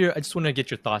 and I just want to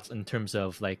get your thoughts in terms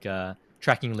of like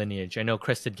tracking lineage. I know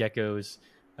crested geckos,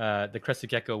 the crested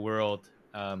gecko world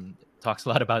talks a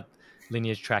lot about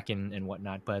lineage tracking and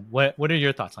whatnot, but what are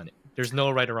your thoughts on it? There's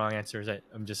no right or wrong answers.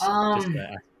 I'm just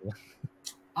asking.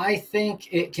 I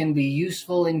think it can be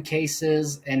useful in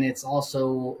cases, and it's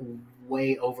also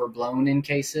way overblown in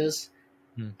cases.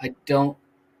 I don't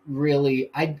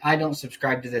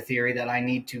subscribe to the theory that I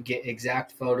need to get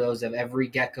exact photos of every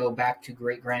gecko back to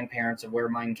great grandparents of where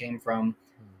mine came from.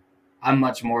 I'm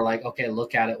much more like, okay,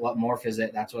 look at it. What morph is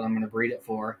it? That's what I'm going to breed it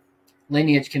for.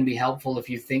 Lineage can be helpful if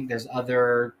you think there's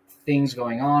other things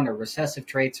going on or recessive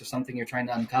traits or something you're trying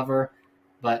to uncover.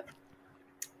 But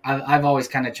I've always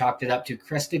kind of chalked it up to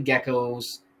crested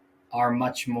geckos are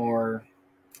much more,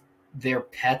 they're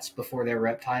pets before they're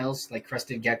reptiles. Like,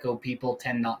 crested gecko people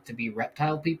tend not to be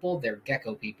reptile people. They're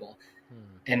gecko people.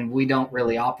 And we don't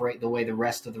really operate the way the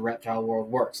rest of the reptile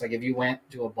world works. Like, if you went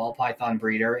to a ball python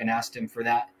breeder and asked him for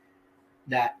that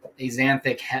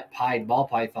axanthic het pied ball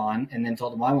python and then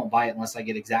told them, I won't buy it unless I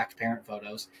get exact parent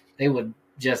photos, they would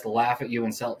just laugh at you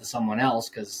and sell it to someone else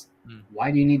because why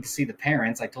do you need to see the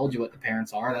parents? I told you what the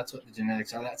parents are. That's what the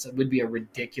genetics are. That would be a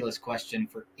ridiculous question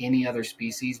for any other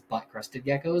species but crested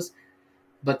geckos.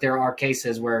 But there are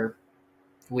cases where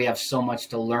we have so much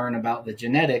to learn about the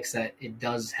genetics that it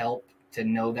does help to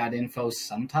know that info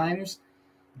sometimes.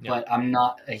 But I'm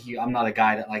not a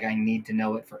guy that, like, I need to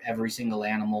know it for every single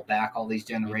animal back all these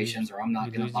generations, or I'm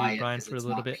not going to buy it because it's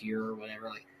not pure or whatever.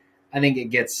 Like, I think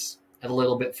it gets a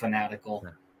little bit fanatical.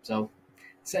 So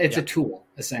it's a tool,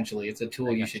 essentially. It's a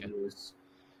tool you should use.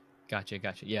 Gotcha.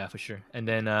 Yeah, for sure. And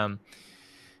then,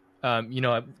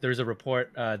 there's a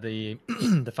report, the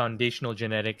the foundational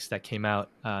genetics that came out.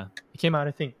 It came out,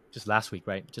 I think, just last week,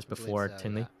 right? Just before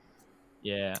Tinley.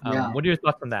 Yeah. What are your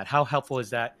thoughts on that? How helpful is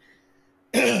that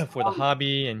for the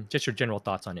hobby, and just your general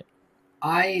thoughts on it?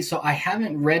 I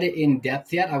haven't read it in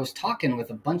depth yet. I was talking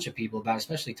with a bunch of people about it,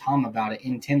 especially Tom about it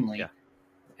in Tinley.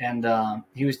 And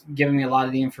he was giving me a lot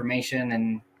of the information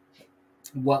and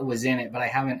what was in it, but I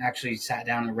haven't actually sat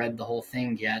down and read the whole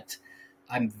thing yet.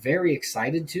 I'm very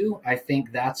excited to. I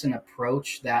think that's an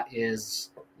approach that is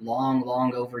long,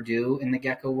 long overdue in the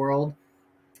gecko world.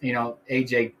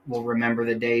 AJ will remember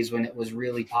the days when it was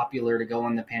really popular to go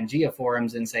on the Pangea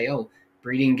forums and say, oh,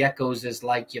 breeding geckos is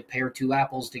like you pair two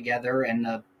apples together and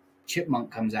a chipmunk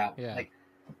comes out. Like,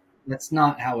 that's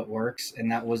not how it works.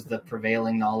 And that was the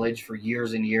prevailing knowledge for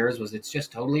years and years, was it's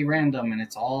just totally random and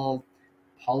it's all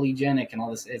polygenic and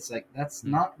all this. It's like, that's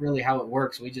not really how it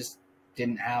works. We just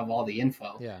didn't have all the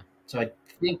info. So I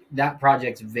think that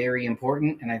project's very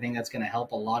important, and I think that's going to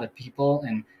help a lot of people.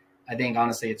 And I think,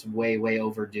 honestly, it's way, way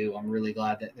overdue. I'm really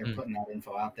glad that they're putting that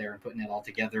info out there and putting it all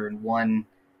together in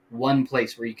one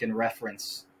place where you can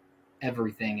reference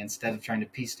everything instead of trying to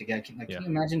piece together. Like, can you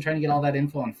imagine trying to get all that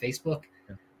info on Facebook?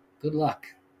 Good luck.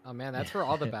 Oh man, that's where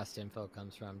all the best info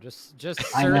comes from. Just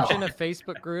search in a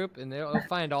Facebook group and they'll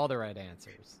find all the right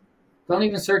answers. Don't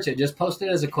even search it. Just post it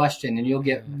as a question and you'll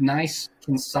get nice,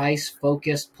 concise,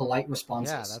 focused, polite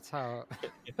responses. Yeah,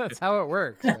 that's how it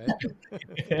works,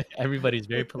 right? Everybody's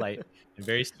very polite and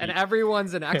very sweet. And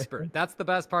everyone's an expert. That's the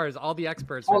best part, is all the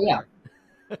experts are there.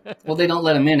 Well, they don't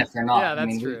let them in if they're not. Yeah,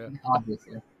 that's true.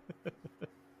 Obviously.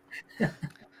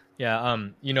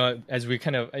 As we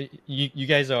kind of, you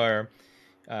guys are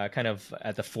kind of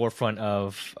at the forefront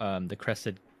of the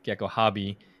crested gecko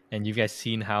hobby. and you guys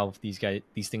seen how these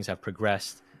things have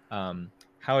progressed.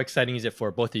 How exciting is it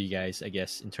for both of you guys, I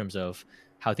guess, in terms of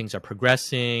how things are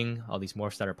progressing, all these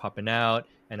morphs that are popping out,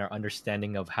 and our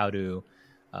understanding of how to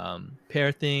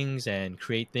pair things and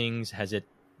create things? Has it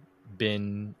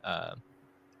been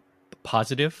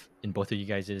positive in both of you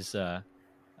guys'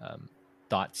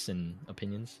 thoughts and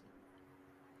opinions?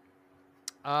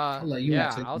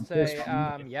 I'll say,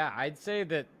 I'd say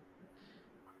that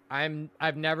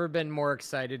I've never been more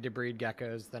excited to breed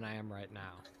geckos than I am right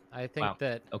now. I think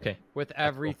that with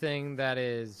everything that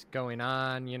is going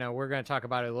on, we're going to talk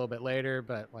about it a little bit later,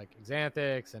 but like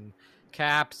Xanthics and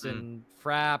caps and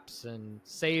fraps and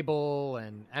sable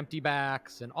and empty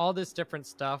backs and all this different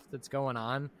stuff that's going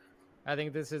on. I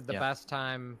think this is the best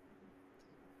time.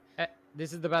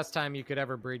 This is the best time you could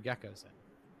ever breed geckos in.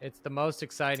 It's the most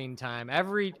exciting time.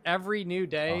 Every new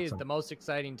day is the most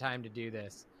exciting time to do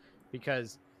this,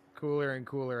 because cooler and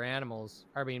cooler animals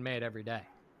are being made every day.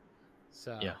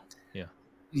 So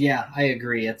yeah, I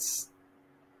agree.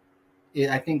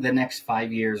 I think the next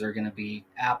 5 years are going to be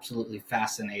absolutely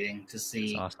fascinating to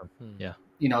see. That's awesome. Yeah.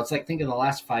 It's like, think of the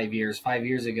last 5 years. 5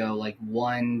 years ago, like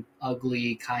one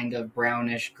ugly kind of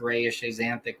brownish, grayish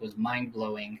Xanthic was mind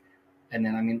blowing. And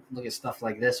then, I mean, look at stuff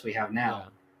like this we have now.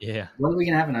 Yeah. What are we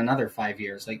going to have in another 5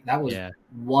 years? Like, that was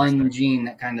one gene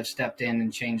that kind of stepped in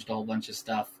and changed a whole bunch of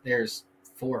stuff. There's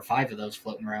 4 or 5 of those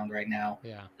floating around right now.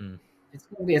 Yeah.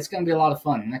 It's gonna be a lot of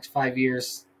fun. Next 5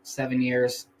 years, 7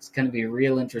 years, it's gonna be a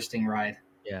real interesting ride.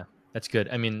 Yeah, that's good.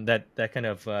 I mean, that kind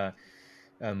of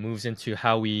moves into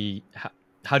how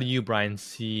do you, Brian,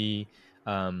 see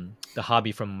the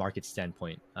hobby from a market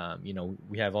standpoint?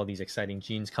 We have all these exciting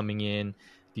genes coming in.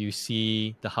 Do you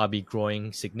see the hobby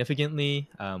growing significantly?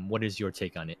 What is your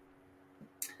take on it?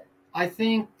 I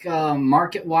think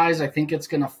market-wise, I think it's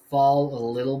going to fall a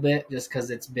little bit, just because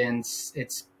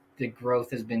the growth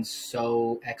has been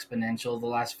so exponential the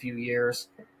last few years.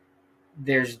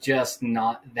 There's just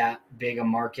not that big a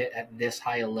market at this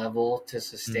high a level to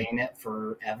sustain it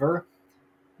forever.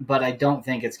 But I don't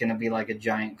think it's going to be like a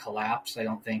giant collapse. I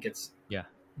don't think it's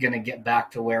going to get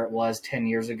back to where it was 10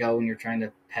 years ago when you're trying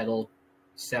to peddle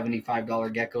 $75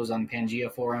 geckos on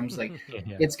Pangea forums. Like,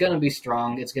 it's going to be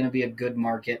strong. It's going to be a good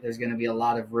market. There's going to be a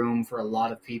lot of room for a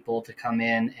lot of people to come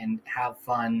in and have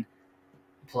fun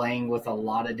playing with a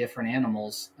lot of different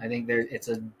animals. I think it's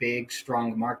a big,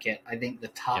 strong market. I think the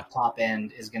top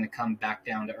end is going to come back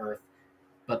down to earth,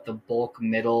 but the bulk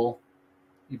middle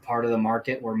part of the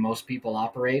market where most people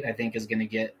operate, I think is going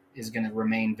to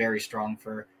remain very strong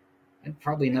for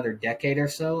probably another decade or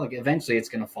so. Like, eventually it's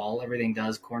going to fall. Everything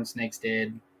does. Corn snakes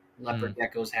did. Leopard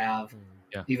geckos have.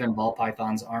 Even ball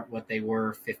pythons aren't what they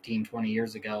were 15, 20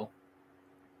 years ago.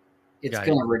 It's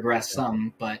going to regress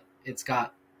some, but it's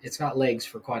got legs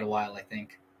for quite a while, I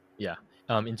think. Yeah.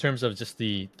 In terms of just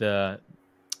the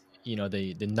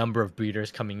number of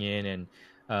breeders coming in and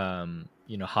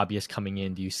hobbyists coming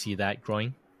in, do you see that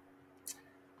growing?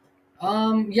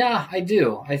 Yeah, I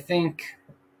do. I think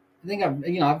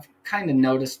I've kind of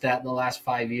noticed that the last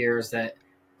 5 years that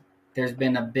there's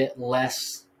been a bit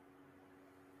less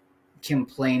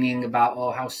complaining about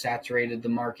how saturated the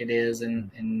market is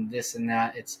and this and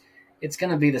that. It's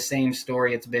going to be the same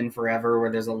story it's been forever,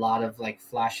 where there's a lot of like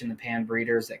flash in the pan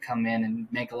breeders that come in and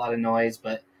make a lot of noise,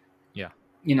 but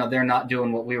they're not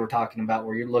doing what we were talking about,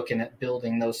 where you're looking at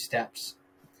building those steps.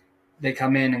 They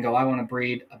come in and go, I want to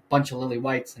breed a bunch of lily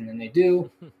whites, and then they do,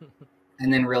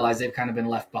 and then realize they've kind of been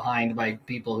left behind by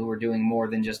people who are doing more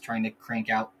than just trying to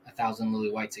crank out 1,000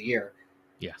 lily whites a year.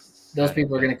 Yes. Those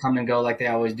people are going to come and go like they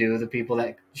always do. The people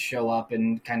that show up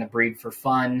and kind of breed for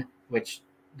fun, which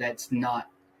that's not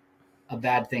a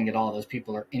bad thing at all. Those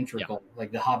people are integral. Yeah.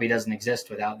 Like, the hobby doesn't exist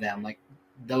without them. Like,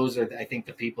 those are, I think,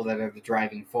 the people that are the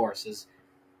driving force. Is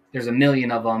there's a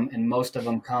million of them, and most of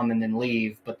them come and then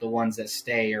leave, but the ones that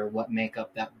stay are what make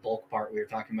up that bulk part we were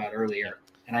talking about earlier.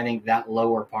 Yeah. And I think that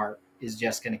lower part is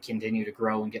just going to continue to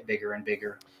grow and get bigger and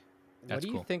bigger. What do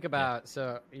you think about,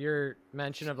 so your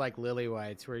mention of like lily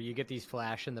whites, where you get these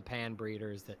flash in the pan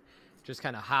breeders that just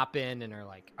kind of hop in and are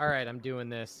like, all right, I'm doing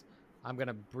this. I'm going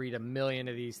to breed 1 million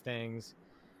of these things.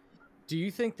 Do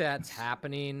you think that's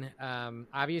happening?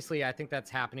 Obviously, I think that's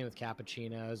happening with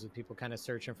cappuccinos, with people kind of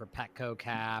searching for Petco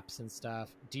caps and stuff.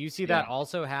 Do you see that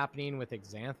also happening with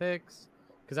Xanthics?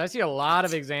 Because I see a lot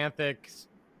of Xanthics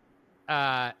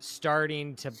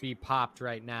starting to be popped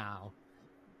right now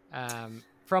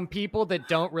from people that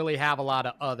don't really have a lot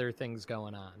of other things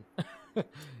going on.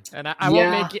 And I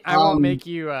won't make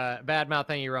you badmouth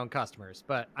any of your own customers,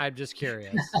 but I'm just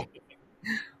curious.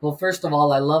 Well, first of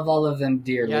all, I love all of them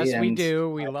dearly. Yes, we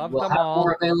do. We love them all. We'll have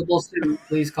more available soon.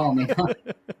 Please call me.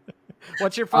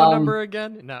 What's your phone number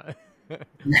again? No.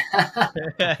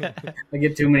 I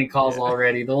get too many calls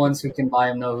already. The ones who can buy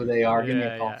them know who they are. Give me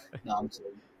a call. No, I'm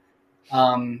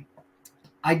kidding.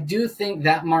 I do think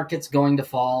that market's going to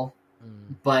fall,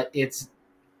 but it's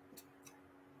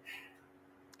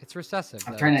recessive.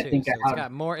 I'm trying to think so of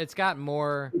how it's got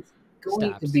more. It's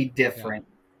going steps. to be different.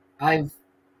 Yeah.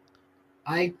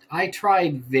 I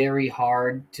tried very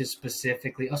hard to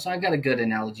specifically. Oh, so I've got a good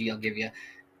analogy I'll give you.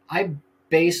 I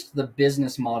based the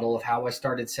business model of how I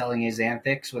started selling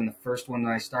Axanthics when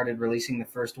I started releasing the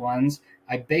first ones.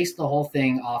 I based the whole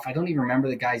thing off. I don't even remember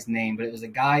the guy's name, but it was a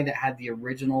guy that had the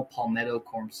original palmetto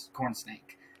corn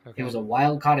snake. Okay. It was a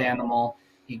wild caught animal.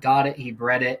 He got it, he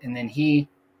bred it, and then he,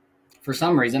 for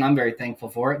some reason, I'm very thankful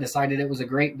for it, decided it was a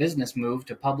great business move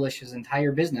to publish his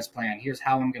entire business plan. Here's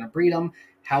how I'm going to breed them,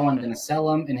 how I'm going to sell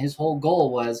them, and his whole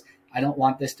goal was, I don't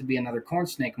want this to be another corn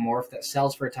snake morph that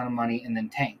sells for a ton of money and then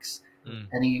tanks.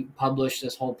 And he published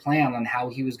this whole plan on how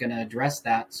he was going to address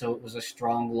that, so it was a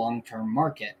strong long-term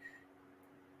market.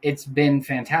 It's been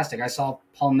fantastic. I saw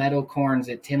palmetto corns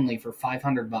at Tinley for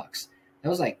 $500. That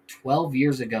was like 12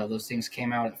 years ago. Those things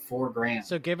came out at $4,000.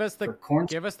 So give us the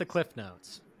cliff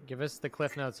notes. Give us the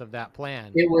cliff notes of that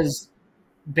plan. It was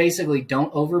basically,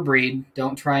 don't overbreed.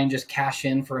 Don't try and just cash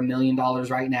in for $1 million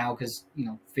right now because,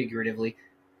 figuratively,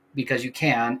 because you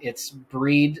can. It's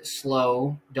breed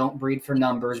slow. Don't breed for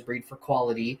numbers. Breed for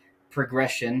quality,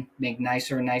 progression, make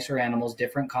nicer and nicer animals,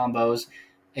 different combos,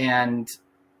 and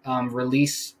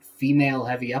release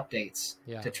female-heavy updates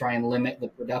to try and limit the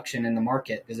production in the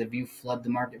market. Because if you flood the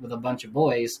market with a bunch of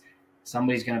boys,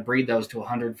 somebody's going to breed those to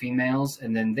 100 females,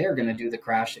 and then they're going to do the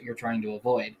crash that you're trying to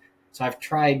avoid. So I've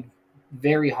tried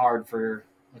very hard for,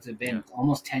 what's it been,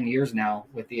 almost 10 years now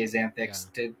with the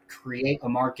Axanthics to create a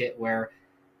market where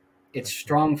it's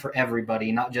strong for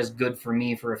everybody, not just good for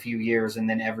me for a few years and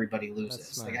then everybody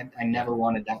loses. Like I never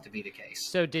wanted that to be the case.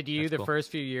 So did you, first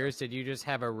few years, did you just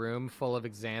have a room full of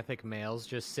Axanthic males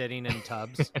just sitting in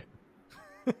tubs?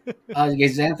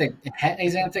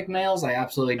 Axanthic males, I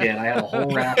absolutely did. I had a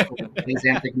whole rack of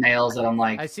Axanthic males that I'm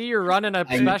like. I see you're running a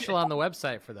special on the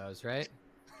website for those, right?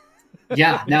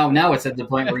 Yeah, now it's at the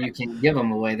point where you can't give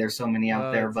them away. There's so many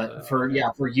out there, but for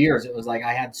years it was like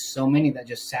I had so many that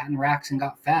just sat in racks and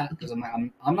got fat because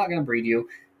I'm not going to breed you,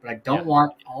 but I don't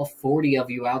want all 40 of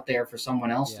you out there for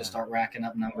someone else to start racking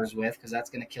up numbers with because that's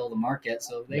going to kill the market.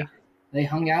 So they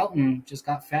hung out and just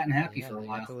got fat and happy for a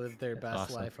while. To live their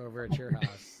best life over at your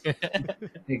house.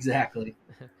 Exactly.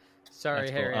 Sorry,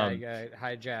 that's Harry, cool.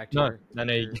 I hijacked.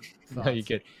 No, you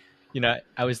good.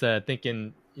 I was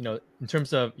thinking. In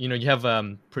terms of, you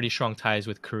have pretty strong ties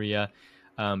with Korea,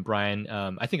 Brian.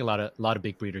 I think a lot of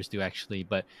big breeders do actually.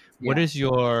 But what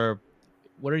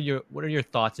are your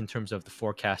thoughts in terms of the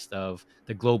forecast of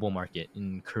the global market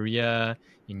in Korea,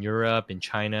 in Europe, in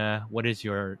China? What is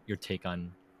your take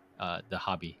on the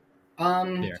hobby?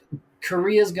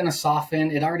 Korea's going to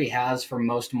soften. It already has for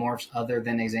most morphs other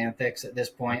than Axanthics at this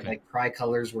point. Okay. Like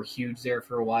Tri-colors were huge there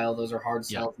for a while. Those are hard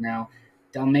sells now.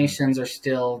 Dalmatians are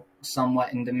still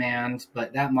somewhat in demand,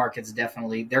 but that market's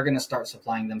definitely, they're going to start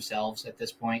supplying themselves at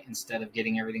this point instead of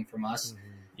getting everything from us.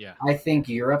 Yeah. I think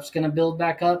Europe's going to build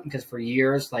back up because for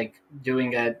years, like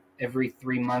doing a every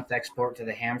 3-month export to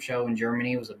the ham show in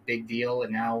Germany was a big deal.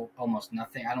 And now almost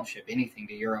nothing. I don't ship anything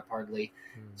to Europe hardly.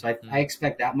 So I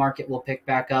expect that market will pick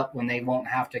back up when they won't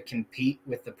have to compete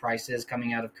with the prices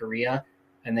coming out of Korea.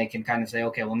 And they can kind of say,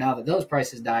 okay, well, now that those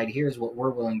prices died, here's what we're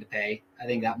willing to pay. I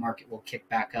think that market will kick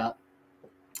back up.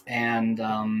 And,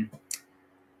 I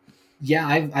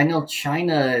know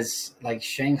China is like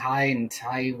Shanghai and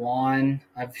Taiwan.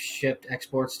 I've shipped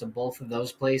exports to both of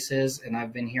those places. And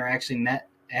I've been here. I actually met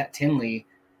at Tinley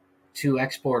 2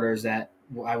 exporters that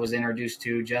I was introduced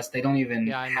to. They don't even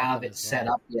have it set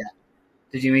up yet.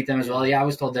 Did you meet them as well? Yeah, I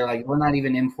was told they're like, we're not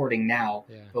even importing now,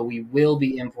 but we will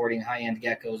be importing high-end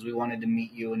geckos. We wanted to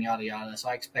meet you and yada, yada. So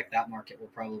I expect that market will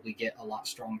probably get a lot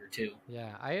stronger too. Yeah,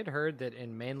 I had heard that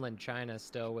in mainland China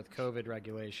still with COVID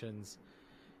regulations,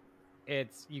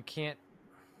 you can't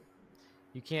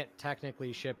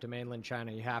technically ship to mainland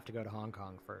China. You have to go to Hong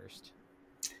Kong first.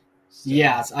 So.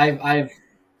 Yes,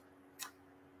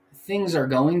 things are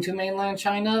going to mainland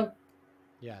China.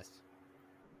 Yes.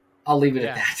 I'll leave it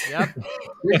at that. Yep.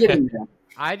 You're getting them.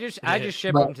 I just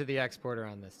ship them to the exporter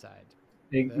on this side.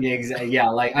 Exactly. Yeah,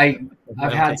 like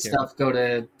I've had stuff go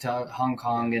to Hong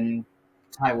Kong and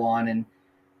Taiwan, and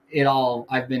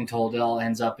I've been told it all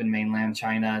ends up in mainland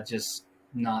China, just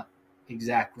not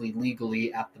exactly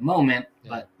legally at the moment.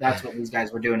 But that's what these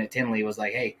guys were doing at Tinley was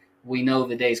like, hey, we know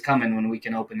the day's coming when we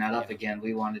can open that up again.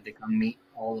 We wanted to come meet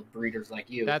all the breeders like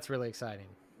you. That's really exciting.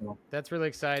 So, That's really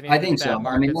exciting. I think that so.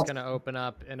 Market's going to open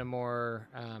up in a more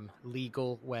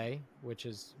legal way, which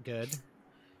is good.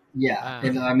 Yeah,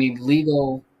 and I mean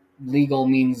legal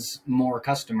means more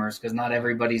customers because not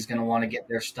everybody's going to want to get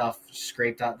their stuff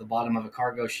scraped out the bottom of a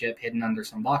cargo ship hidden under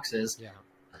some boxes. Yeah.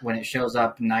 When it shows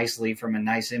up nicely from a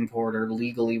nice importer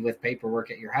legally with paperwork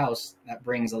at your house, that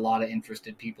brings a lot of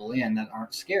interested people in that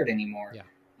aren't scared anymore. Yeah.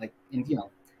 Like,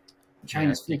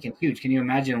 China's freaking huge. Can you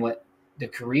imagine what the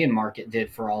Korean market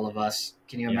did for all of us?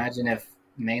 Can you imagine if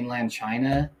mainland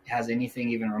China has anything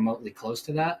even remotely close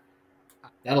to that?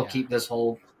 That'll keep this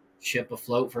whole ship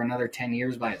afloat for another 10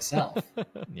 years by itself.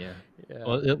 Yeah.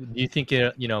 Well, do you think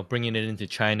bringing it into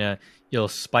China, you'll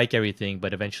spike everything,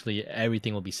 but eventually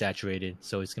everything will be saturated,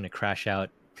 so it's going to crash out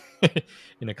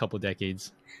in a couple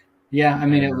decades? Yeah, I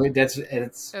mean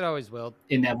it always will,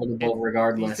 inevitable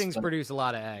regardless. These things produce a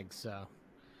lot of eggs, so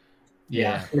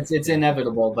yeah, it's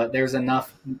inevitable. But there's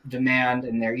enough demand,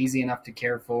 and they're easy enough to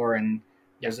care for, and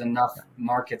there's enough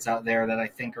markets out there that I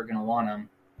think are going to want them.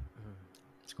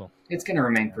 It's cool. It's going to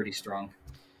remain pretty strong.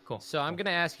 Cool. So I'm going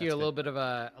to ask you a little bit of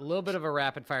a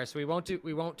rapid fire. So we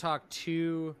won't talk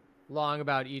too long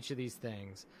about each of these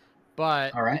things,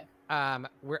 but all right. I'm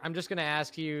just going to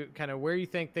ask you kind of where you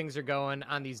think things are going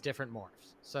on these different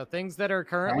morphs. So things that are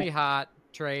currently hot,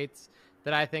 traits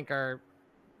that I think are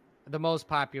the most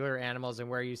popular animals, and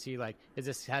where you see like, is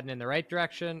this heading in the right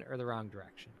direction or the wrong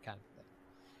direction, kind of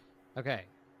thing. Okay,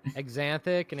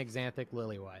 Axanthic and Axanthic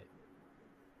lily-white.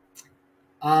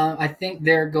 I think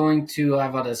they're going to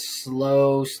have a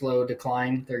slow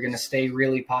decline. They're going to stay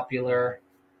really popular,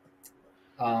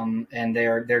 and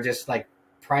they're just like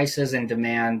prices and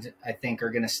demand. I think are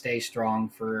going to stay strong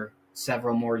for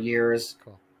several more years.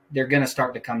 Cool. They're going to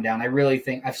start to come down. I really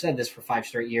think I've said this for 5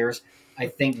 straight years. I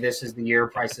think this is the year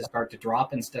prices start to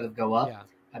drop instead of go up. Yeah.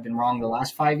 I've been wrong the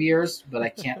last 5 years, but I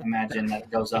can't imagin that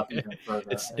it goes up even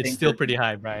further. It's still pretty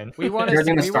high, Brian. We want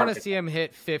to see him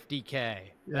hit 50K. Yeah.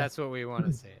 That's what we want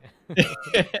to see.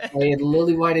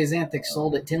 Lily White Axanthic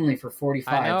sold at Tinley for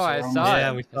 45. I know, so I saw it.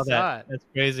 Yeah, we saw that. That's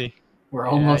crazy. We're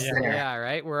almost there. Yeah,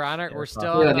 right. We're on it. We're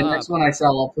still. The next one I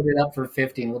sell, I'll put it up for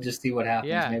 50, and we'll just see what happens.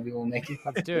 Yeah. Maybe we'll make it.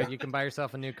 Let's do it. You can buy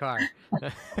yourself a new car.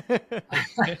 I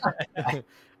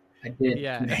did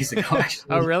 2 days ago,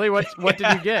 actually. Oh, really? What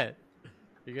did you get?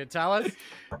 You gonna tell us?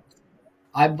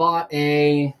 I bought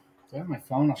a. Do I have my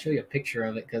phone? I'll show you a picture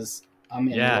of it because I'm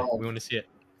in love. We want to see it.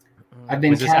 I've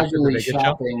been casually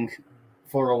shopping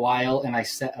for a while, and I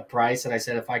set a price, and I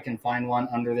said if I can find one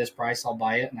under this price, I'll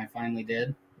buy it, and I finally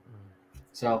did.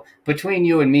 So between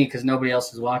you and me, because nobody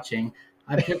else is watching,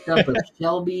 I picked up a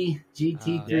Shelby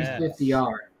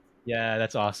GT350R. Yeah,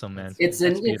 that's awesome, man. It's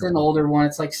an older one.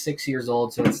 It's like 6 years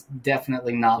old, so it's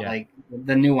definitely not like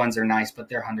the new ones are nice, but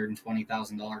they're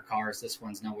 $120,000 cars. This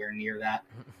one's nowhere near that.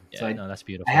 Yeah, so that's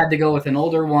beautiful. I had to go with an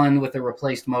older one with a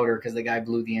replaced motor because the guy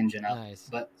blew the engine up. Nice.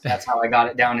 But that's how I got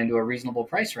it down into a reasonable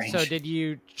price range. So did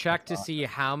you check to see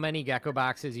how many Gecko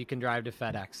boxes you can drive to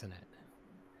FedEx in it?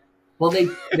 Well,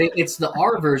 it's the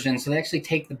R version, so they actually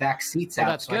take the back seats out.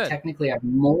 That's good. I technically have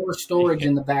more storage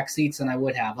in the back seats than I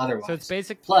would have otherwise. So it's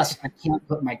basic. Plus, I can't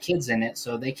put my kids in it,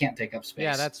 so they can't take up space.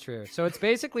 Yeah, that's true. So it's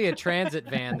basically a transit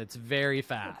van that's very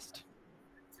fast.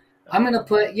 I'm gonna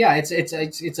put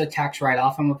it's a tax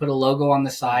write-off. I'm gonna put a logo on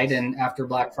the side, and after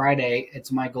Black Friday,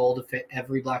 it's my goal to fit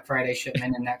every Black Friday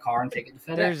shipment in that car and take it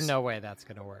to FedEx. There's no way that's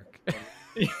gonna work.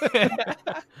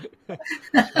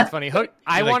 That's funny.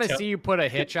 I want to see you put a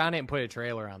hitch on it and put a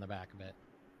trailer on the back of it.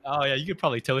 Oh yeah, you could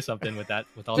probably tow something with that.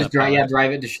 With all just that.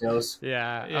 Drive it to shows.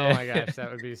 Yeah. Oh my gosh,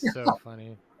 that would be so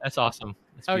funny. That's awesome.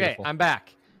 That's okay, beautiful. I'm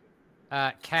back.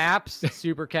 Caps,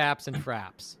 super caps, and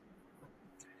fraps.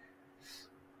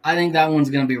 I think that one's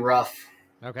gonna be rough.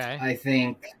 Okay. I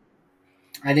think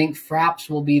fraps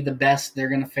will be the best. They're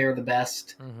gonna fare the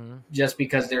best, just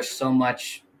because there's so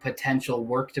much potential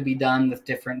work to be done with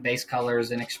different base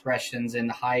colors and expressions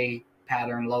and high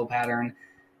pattern, low pattern.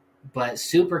 But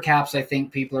super caps, I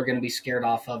think people are going to be scared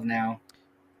off of now.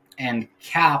 And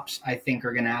caps, I think,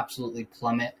 are going to absolutely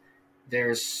plummet.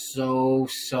 There's so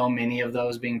many of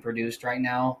those being produced right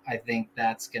now. I think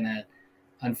that's going to,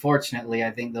 unfortunately, I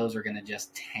think those are going to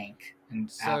just tank and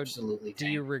absolutely tank. Do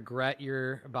you regret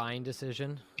your buying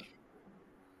decision?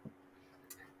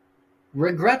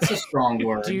 Regret's a strong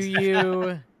word. Do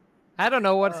you... I don't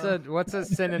know what's a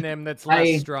synonym that's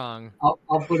less strong. I'll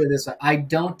put it this way: I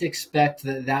don't expect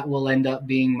that will end up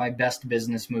being my best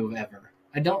business move ever.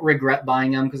 I don't regret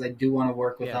buying them because I do want to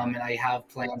work with them and I have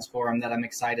plans for them that I'm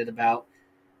excited about.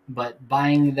 But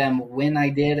buying them when I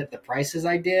did at the prices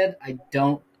I did, I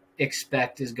don't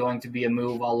expect is going to be a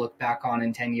move I'll look back on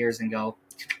in 10 years and go,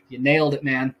 "You nailed it,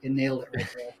 man! You nailed it right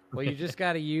there." Well, you just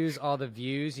got to use all the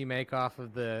views you make off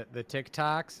of the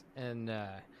TikToks, and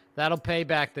that'll pay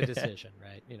back the decision,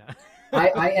 right? You know.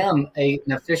 I am an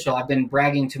official. I've been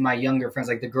bragging to my younger friends,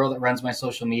 like the girl that runs my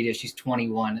social media. She's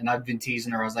 21, and I've been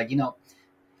teasing her. I was like,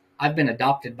 I've been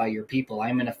adopted by your people.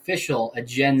 I'm a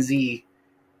Gen Z,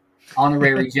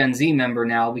 honorary Gen Z member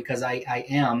now because I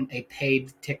am a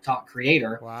paid TikTok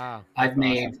creator. Wow. I've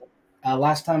made,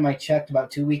 last time I checked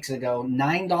about 2 weeks ago,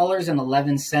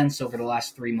 $9.11 over the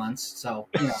last 3 months. So,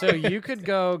 So you could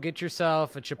go get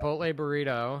yourself a Chipotle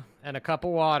burrito and a cup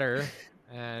of water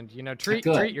and, treat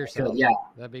yourself. Yeah.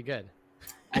 That'd be good.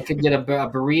 I could get a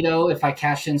burrito if I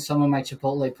cash in some of my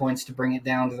Chipotle points to bring it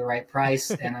down to the right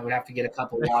price, and I would have to get a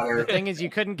cup of water. The thing is, you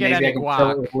couldn't get any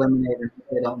guac. With lemonade if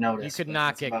they don't notice. You could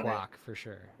not get guac for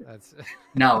sure. That's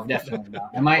no, definitely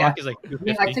not.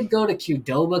 I could go to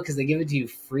Qdoba because they give it to you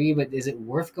free, but is it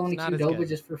worth going to Qdoba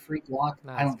just for free guac?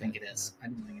 I don't think it is. I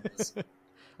don't think it is.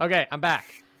 Okay, I'm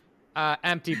back.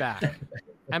 Empty back.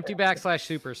 Empty back /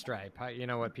 super stripe. You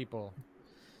know what people...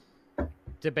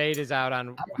 Debate is out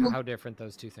on how different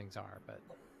those two things are, but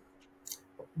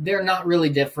they're not really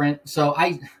different. So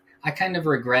I kind of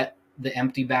regret the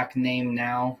empty back name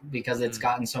now because it's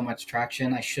gotten so much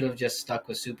traction. I should have just stuck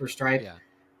with super stripe.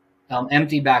 Yeah.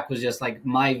 Empty back was just like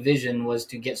my vision was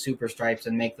to get super stripes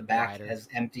and make the back wider, as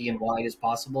empty and wide as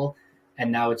possible.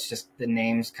 And now it's just the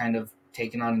name's kind of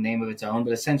taken on a name of its own,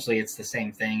 but essentially it's the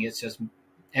same thing. It's just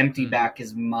empty back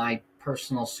is my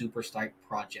personal super stripe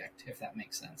project, if that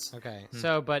makes sense. Okay.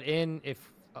 So, but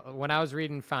when I was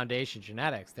reading Foundation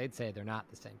Genetics, they'd say they're not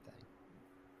the same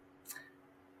thing.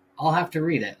 I'll have to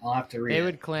read it. They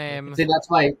would claim. See,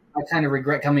 that's why I kind of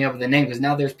regret coming up with the name because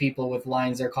now there's people with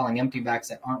lines they're calling empty backs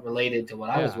that aren't related to what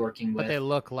I was working with. But they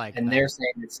look like and they're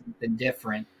saying it's something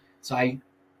different. So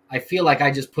I feel like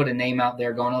I just put a name out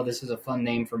there going, oh, this is a fun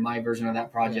name for my version of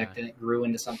that project, and it grew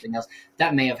into something else.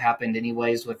 That may have happened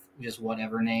anyways with just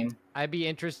whatever name. I'd be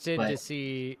interested to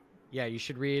see. Yeah, you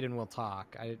should read and we'll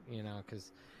talk.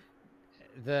 Because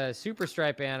the super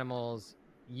stripe animals,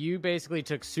 you basically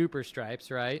took super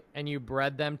stripes, right? And you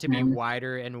bred them to be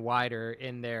wider and wider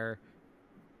in their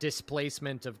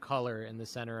displacement of color in the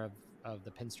center of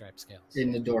the pinstripe scales.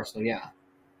 In the dorsal, yeah.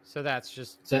 So that's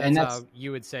just that's how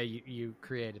you would say you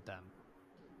created them.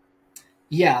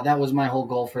 Yeah, that was my whole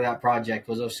goal for that project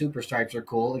was those super stripes are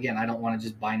cool. Again, I don't want to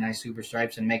just buy nice super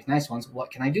stripes and make nice ones.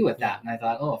 What can I do with that? And I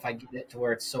thought, if I get it to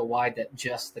where it's so wide that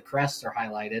just the crests are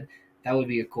highlighted, that would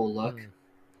be a cool look.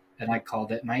 And I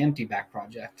called it my empty back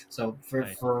project. So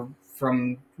from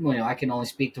I can only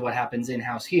speak to what happens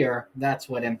in-house here. That's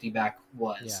what empty back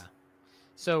was. Yeah.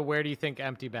 So where do you think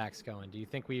empty back's going? Do you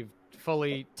think we've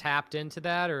fully tapped into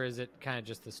that, or is it kind of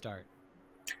just the start?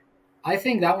 I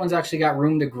think that one's actually got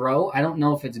room to grow. I don't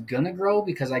know if it's gonna grow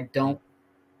because I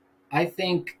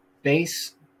think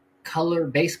base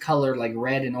color like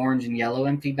red and orange and yellow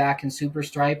empty back and super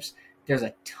stripes, there's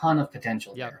a ton of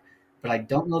potential there. But I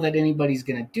don't know that anybody's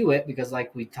gonna do it because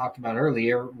like we talked about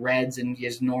earlier, reds and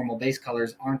just normal base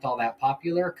colors aren't all that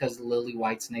popular because lily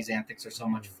whites and axanthics are so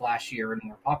much flashier and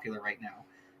more popular right now.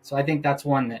 So I think that's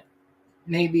one that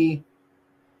maybe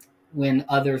when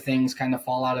other things kind of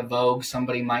fall out of vogue,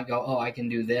 somebody might go, oh, I can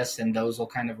do this, and those will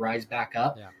kind of rise back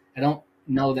up. Yeah. I don't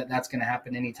know that that's going to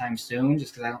happen anytime soon,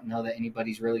 just because I don't know that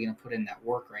anybody's really going to put in that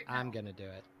work right now. I'm going to do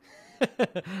it.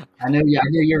 I knew you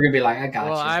were going to be like, I got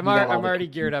you. Well, I'm already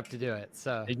geared up to do it,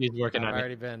 so he's working on it. I've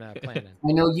already been planning.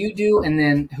 I know you do, and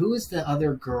then who is the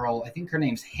other girl? I think her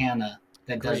name's Hannah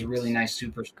that does really nice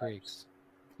super stripes.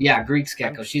 Yeah, Greek's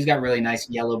Gecko. She's got really nice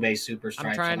yellow-based super stripes.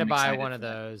 I'm trying to buy one of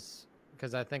those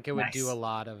because I think it would do a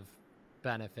lot of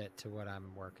benefit to what I'm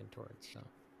working towards. So,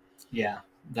 yeah,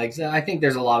 like I think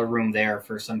there's a lot of room there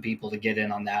for some people to get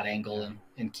in on that angle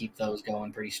and keep those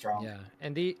going pretty strong. Yeah,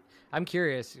 and I'm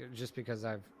curious just because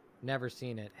I've never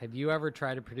seen it. Have you ever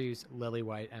tried to produce lily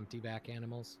white empty back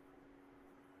animals?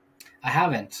 I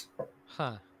haven't.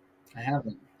 Huh. I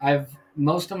haven't.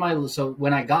 So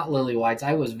when I got lily whites,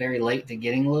 I was very late to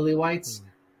getting lily whites.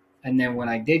 And then when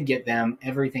I did get them,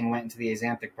 everything went into the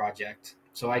Axanthic project.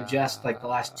 So I just the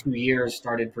last 2 years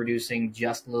started producing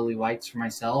just lily whites for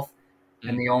myself.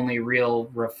 And the only real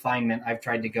refinement I've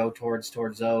tried to go towards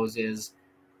those is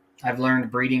I've learned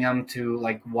breeding them to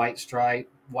like white stripe,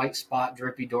 white spot,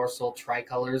 drippy dorsal,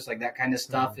 tricolors, like that kind of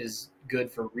stuff is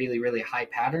good for really, really high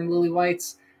pattern lily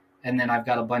whites. And then I've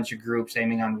got a bunch of groups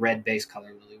aiming on red base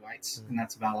color lily whites. And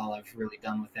that's about all I've really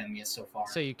done with them yet so far.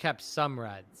 So you kept some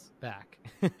reds back.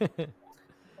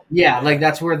 Yeah, like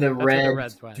that's where the red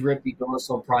drippy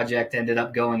dorsal project ended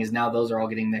up going is now those are all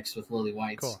getting mixed with lily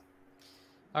whites. Cool.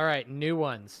 All right, new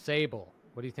ones. Sable.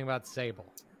 What do you think about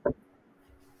Sable?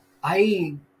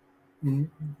 I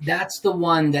that's the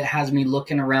one that has me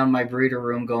looking around my breeder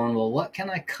room going, well, what can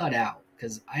I cut out?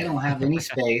 Because I don't have any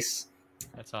space.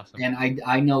 That's awesome. And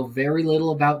I know very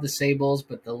little about the Sables,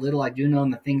 but the little I do know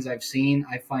and the things I've seen,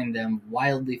 I find them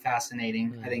wildly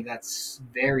fascinating. I think that's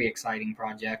a very exciting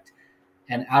project.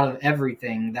 And out of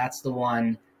everything, that's the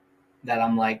one that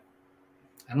I'm like,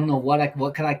 I don't know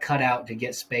what could I cut out to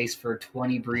get space for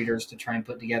 20 breeders to try and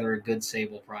put together a good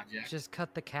Sable project. Just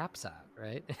cut the caps out,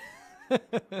 right?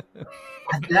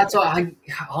 That's what I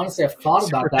honestly I've thought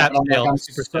about that. But I'm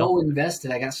so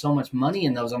invested. I got so much money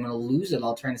in those. I'm going to lose it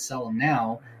all trying to sell them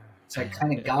now. So I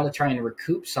kind of got to try and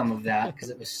recoup some of that because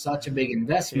it was such a big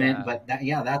investment. Yeah. But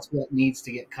that's what needs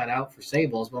to get cut out for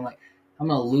Sables. But I'm like, I'm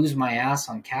going to lose my ass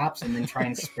on caps and then try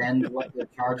and spend what they're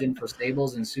charging for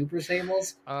Sables and Super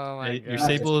Sables. Oh my God. Your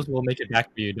Sables will make it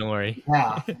back for you. Don't worry.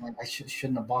 Yeah. Like, I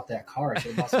shouldn't have bought that car. I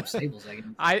should have bought some Sables.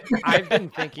 I've been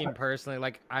thinking personally,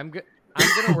 like I'm going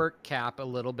to work cap a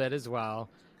little bit as well.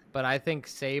 But I think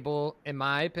Sable, in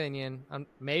my opinion,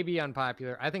 maybe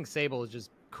unpopular, I think Sable is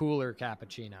just cooler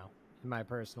cappuccino, in my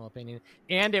personal opinion.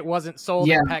 And it wasn't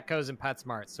sold at Petco's and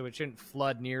PetSmart, so it shouldn't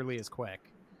flood nearly as quick.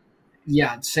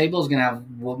 Yeah, Sable's going to have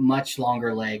much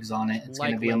longer legs on it. It's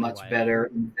going to be a much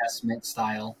better investment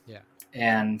style. Yeah.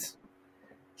 And,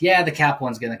 the cap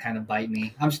one's going to kind of bite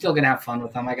me. I'm still going to have fun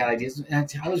with them. I got ideas.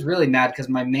 I was really mad because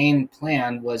my main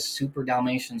plan was Super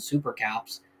Dalmatian Super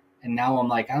Caps. And now I'm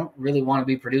like, I don't really want to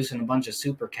be producing a bunch of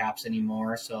Super Caps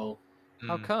anymore. So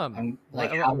how come? I'm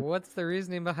like, what's the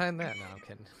reasoning behind that? No, I'm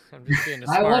kidding. I'm just being a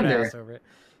smart ass over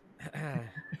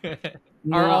it.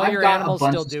 Are all your animals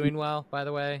still doing well, by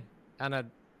the way? On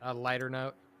a lighter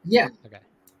note? Yeah. Okay.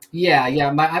 Yeah.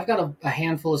 I've got a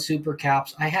handful of Super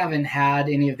Caps. I haven't had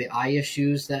any of the eye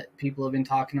issues that people have been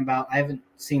talking about. I haven't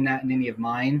seen that in any of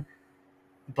mine.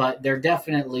 But they're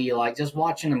definitely, like, just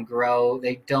watching them grow,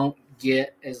 they don't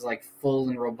get as, like, full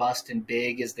and robust and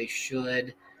big as they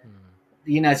should.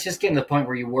 It's just getting to the point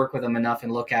where you work with them enough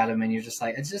and look at them and you're just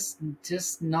like, it's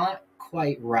just not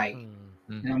quite right.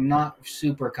 And I'm not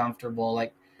super comfortable.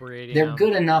 Like, they're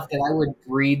good enough that I would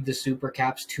breed the Super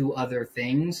Caps to other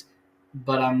things,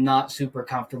 but I'm not super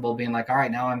comfortable being like, all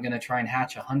right, now I'm going to try and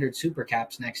hatch 100 Super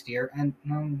Caps next year. And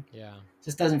it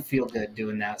just doesn't feel good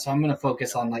doing that. So I'm going to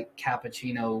focus on like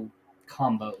cappuccino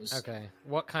combos. Okay.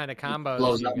 What kind of combos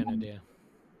are you going to do?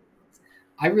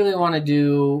 I really want to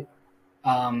do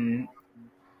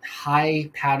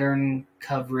high pattern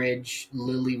coverage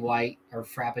lily white or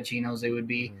frappuccinos they would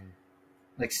be.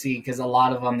 Like, because a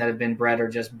lot of them that have been bred are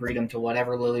just breed them to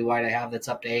whatever lily white I have that's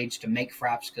up to age to make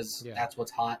fraps because that's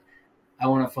what's hot. I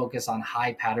want to focus on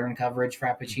high pattern coverage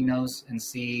frappuccinos and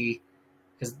see,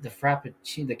 because the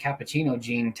cappuccino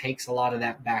gene takes a lot of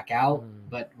that back out.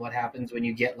 But what happens when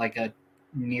you get like a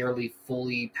nearly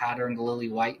fully patterned lily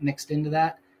white mixed into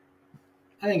that?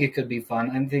 I think it could be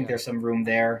fun. I think there's some room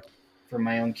there for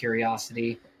my own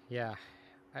curiosity. Yeah,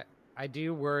 I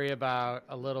do worry about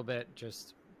a little bit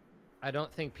just. I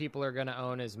don't think people are going to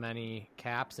own as many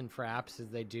caps and fraps as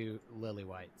they do lily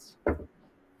whites.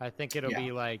 I think it'll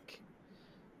be like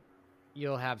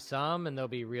you'll have some and they'll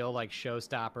be real like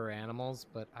showstopper animals,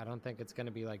 but I don't think it's going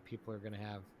to be like people are going to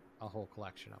have a whole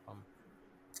collection of them.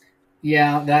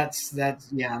 Yeah,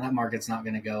 that market's not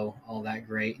going to go all that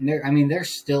great. And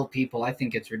there's still people, I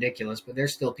think it's ridiculous, but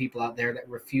there's still people out there that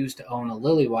refuse to own a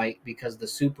lily white because the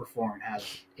super form has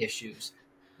issues.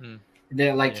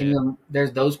 They're like,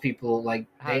 there's those people, like,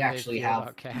 they actually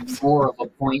have more of a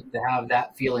point to have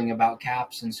that feeling about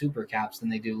caps and Super Caps than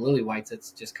they do lily whites.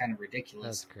 It's just kind of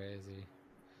ridiculous. That's crazy.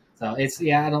 So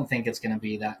I don't think it's going to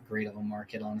be that great of a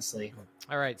market, honestly.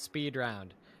 All right, speed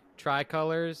round.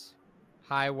 Tricolors,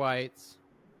 high whites.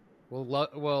 We'll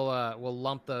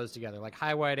lump those together, like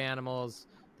high white animals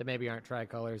that maybe aren't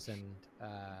tricolors and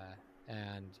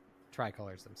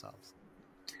tricolors themselves.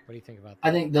 What do you think about that?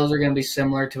 I think those are going to be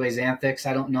similar to Axanthics.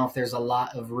 I don't know if there's a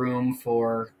lot of room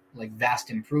for like vast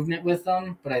improvement with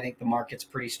them, but I think the market's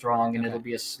pretty strong and it'll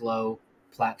be a slow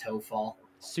plateau fall.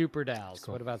 Super Dals.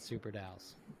 Cool. What about Super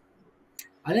Dals?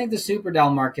 I think the Super Dal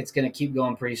market's going to keep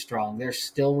going pretty strong. There's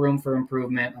still room for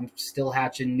improvement. I'm still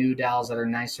hatching new Dals that are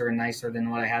nicer and nicer than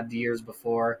what I had the years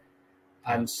before.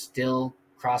 I'm still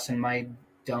crossing my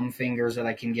dumb fingers that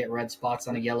I can get red spots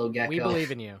on a yellow gecko. We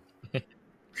believe in you.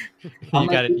 You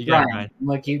got it. I'm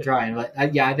going to keep trying. But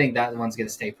I think that one's going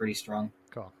to stay pretty strong.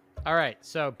 Cool. All right.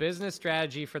 So business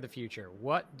strategy for the future.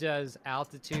 What does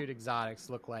Altitude Exotics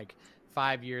look like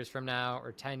 5 years from now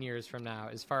or 10 years from now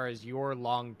as far as your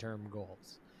long-term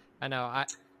goals? I know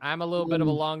I'm a little bit of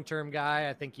a long-term guy.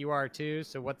 I think you are too.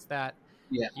 So what's that?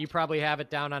 Yeah. You probably have it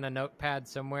down on a notepad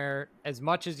somewhere. As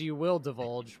much as you will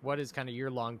divulge, what is kind of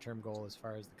your long-term goal as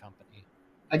far as the company?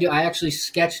 I do. I actually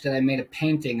sketched it. I made a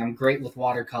painting. I'm great with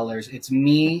watercolors. It's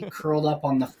me curled up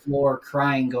on the floor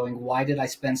crying, going, "Why did I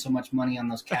spend so much money on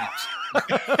those caps?"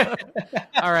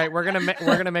 All right, we're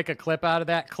gonna make a clip out of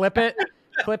that. Clip it.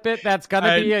 That's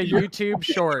gonna be a YouTube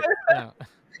short. No.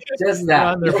 Just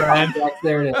that.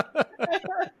 There it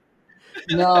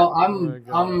is. No,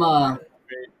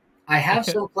 I have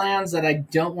some plans that I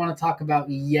don't want to talk about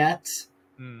yet.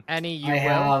 Any you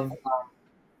will?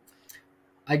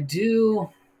 I do.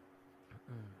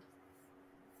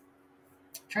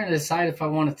 Trying to decide if I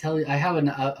want to tell you. I have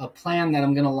a plan that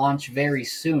I'm going to launch very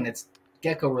soon. It's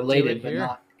gecko related, but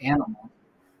not animal.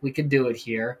 We could do it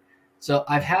here. So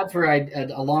I've had for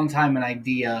a long time an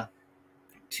idea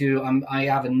to. I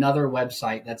have another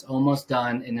website that's almost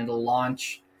done, and it'll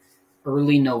launch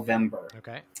early November.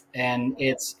 Okay. And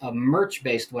it's a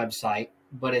merch-based website,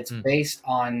 but it's based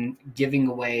on giving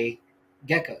away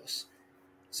geckos.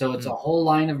 So it's a whole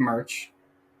line of merch.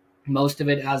 Most of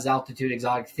it has altitude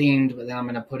exotic themed, but then I'm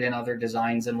going to put in other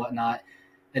designs and whatnot.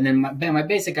 And then my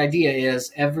basic idea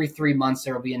is every 3 months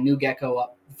there will be a new gecko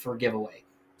up for giveaway.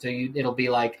 So it'll be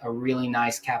like a really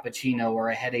nice cappuccino or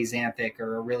a Hedexanthic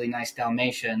or a really nice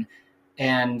Dalmatian.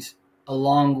 And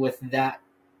along with that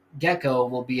gecko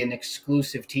will be an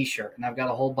exclusive t-shirt. And I've got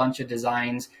a whole bunch of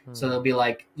designs. So they'll be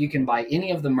like, you can buy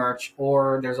any of the merch,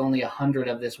 or there's only 100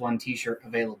 of this one t-shirt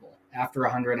available. After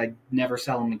 100, I never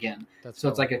sell them again. So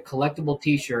it's like a collectible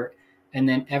t-shirt. And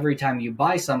then every time you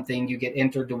buy something, you get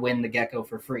entered to win the gecko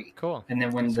for free. Cool. And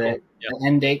then when the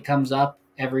end date comes up,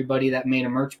 everybody that made a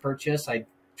merch purchase, I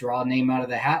draw a name out of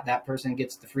the hat. That person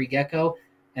gets the free gecko.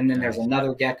 And then there's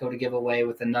another gecko to give away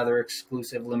with another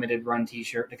exclusive limited run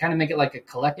t-shirt to kind of make it like a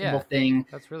collectible thing.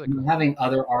 That's really cool. I'm having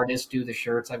other artists do the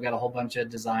shirts. I've got a whole bunch of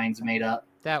designs made up.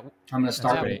 I'm going to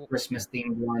start with a Christmas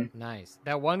themed one. Nice.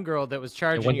 That one girl that was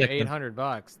charging you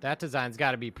 $800, that design's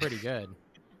got to be pretty good.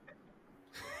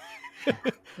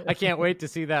 I can't wait to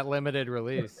see that limited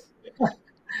release.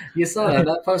 You saw that.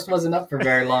 That post wasn't up for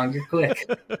very long. You're quick.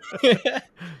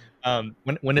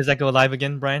 When does that go live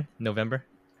again, Brian? November?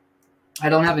 I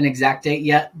don't have an exact date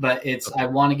yet, but I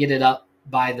want to get it up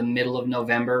by the middle of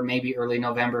November, maybe early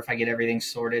November if I get everything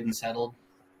sorted and settled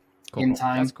in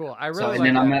time. That's cool. I really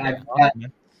like that.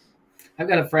 I've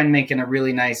got a friend making a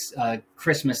really nice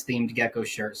Christmas themed gecko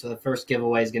shirt. So the first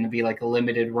giveaway is going to be like a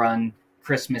limited run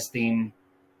Christmas themed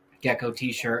gecko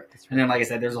t-shirt. And then, like I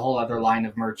said, there's a whole other line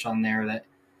of merch on there that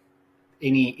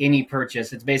any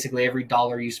purchase, it's basically every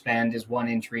dollar you spend is one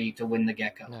entry to win the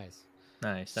gecko. Nice.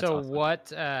 That's so awesome.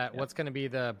 what's going to be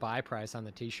the buy price on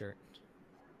the t-shirt?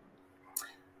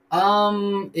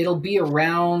 It'll be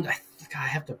around, I think I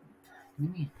have to,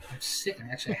 I'm sitting,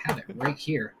 actually I have it right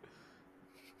here.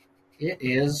 It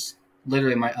is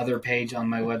literally my other page on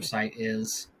my website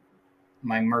is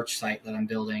my merch site that I'm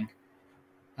building.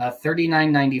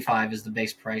 $39.95 is the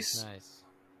base price. Nice.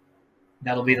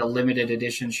 That'll be the limited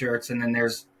edition shirts. And then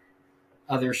there's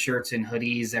other shirts and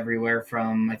hoodies everywhere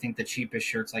from, I think the cheapest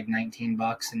shirt's like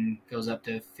 $19 and goes up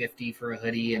to $50 for a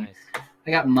hoodie. And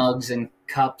I got mugs and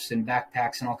cups and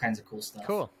backpacks and all kinds of cool stuff.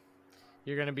 Cool.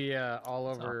 You're going to be all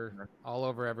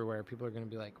over everywhere. People are going to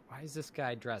be like, why is this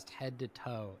guy dressed head to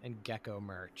toe in gecko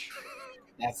merch?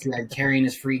 That's like carrying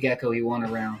his free gecko he won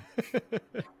around.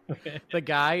 The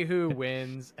guy who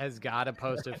wins has got to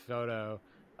post a photo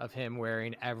of him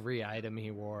wearing every item he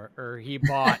wore or he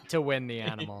bought to win the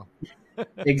animal.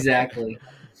 Exactly.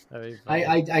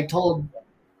 I told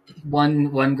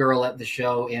one girl at the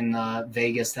show in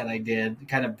Vegas that I did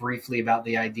kind of briefly about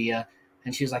the idea.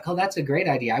 And she was like, oh, that's a great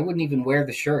idea. I wouldn't even wear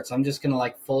the shirts. I'm just going to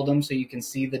like fold them so you can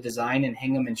see the design and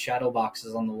hang them in shadow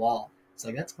boxes on the wall. It's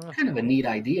like, that's kind of a neat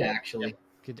idea, actually.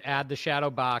 Could add the shadow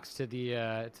box to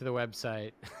the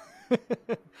website.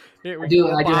 I do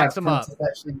have them up.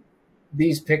 Actually,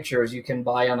 these pictures you can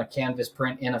buy on a canvas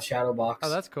print in a shadow box. Oh,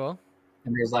 that's cool.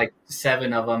 And there's like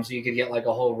 7 of them, so you could get like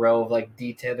a whole row of like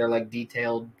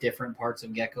detailed different parts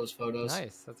of geckos photos.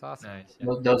 Nice, that's awesome. Nice,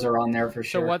 yeah. Those are on there for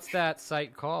sure. So what's that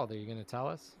site called? Are you going to tell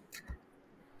us?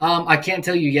 I can't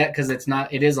tell you yet because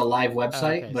it is a live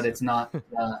website, but it's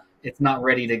not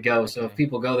ready to go. So if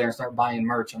people go there and start buying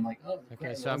merch, I'm like, oh,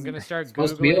 okay. So I'm going to start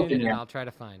Googling and I'll try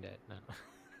to find it. No.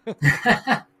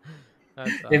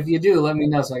 Awesome. If you do, let me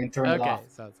know so I can turn it off. Okay,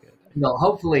 sounds good. No,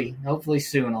 hopefully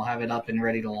soon I'll have it up and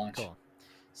ready to launch. Cool.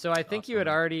 So I think you had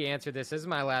already answered this. This is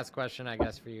my last question, I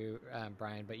guess, for you,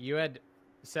 Brian. But you had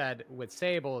said with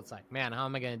Sable, it's like, man, how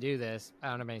am I going to do this? I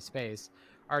don't have any space.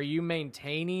 Are you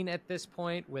maintaining at this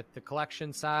point with the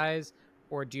collection size,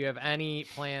 or do you have any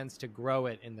plans to grow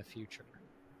it in the future?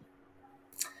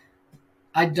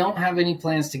 I don't have any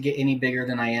plans to get any bigger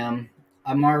than I am.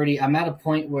 I'm at a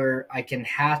point where I can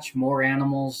hatch more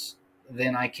animals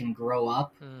than I can grow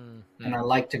up. And I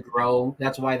like to grow.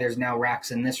 That's why there's now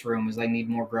racks in this room, is I need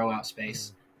more grow out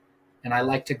space. And I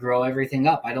like to grow everything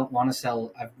up. I don't want to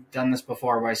sell. I've done this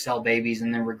before where I sell babies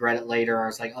and then regret it later. I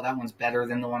was like, oh, that one's better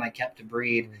than the one I kept to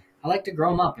breed. I like to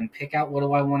grow them up and pick out what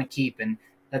do I want to keep. And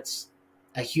that's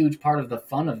a huge part of the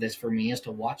fun of this for me, is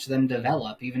to watch them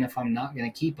develop. Even if I'm not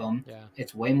going to keep them,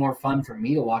 it's way more fun for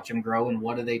me to watch them grow, and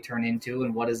what do they turn into,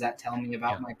 and what does that tell me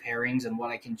about my pairings and what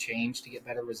I can change to get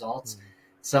better results.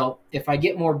 So if I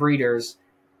get more breeders,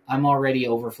 I'm already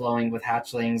overflowing with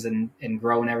hatchlings and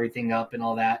growing everything up and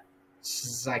all that.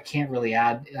 So I can't really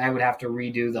add. I would have to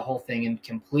redo the whole thing and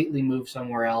completely move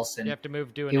somewhere else. And you have to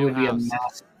move to a new house. Be a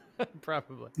massive,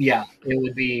 probably. Yeah, it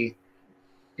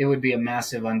would be a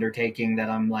massive undertaking that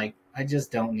I'm like, I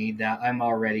just don't need that. I'm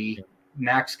already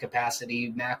max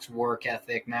capacity, max work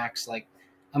ethic, max, like,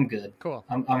 I'm good. Cool.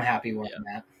 I'm happy where I'm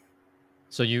at.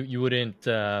 So you wouldn't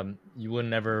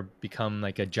ever become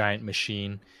like a giant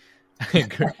machine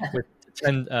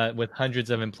with hundreds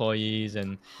of employees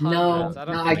and hundreds. I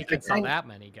don't think you could sell that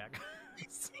many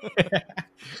geckos.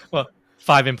 Well,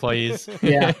 5 employees.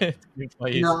 Yeah.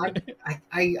 Employees. No,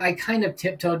 I kind of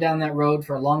tiptoed down that road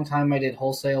for a long time. I did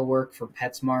wholesale work for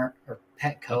PetSmart or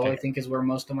Petco, I think is where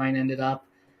most of mine ended up.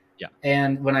 Yeah.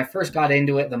 And when I first got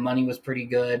into it, the money was pretty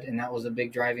good, and that was a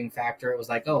big driving factor. It was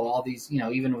like, oh, all these,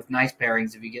 even with nice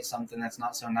pairings, if you get something that's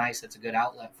not so nice, it's a good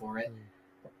outlet for it.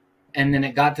 And then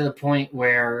it got to the point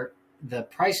where the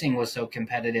pricing was so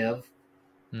competitive,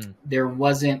 there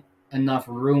wasn't enough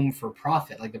room for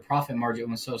profit. Like, the profit margin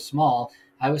was so small.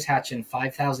 I was hatching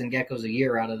 5,000 geckos a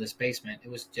year out of this basement. It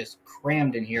was just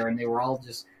crammed in here, and they were all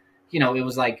just, it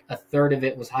was like a third of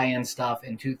it was high-end stuff,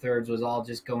 and 2/3 was all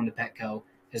just going to Petco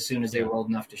as soon as they were old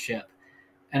enough to ship.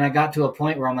 And I got to a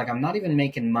point where I'm like, I'm not even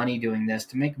making money doing this.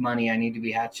 To make money, I need to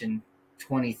be hatching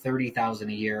 20, 30,000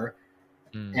 a year.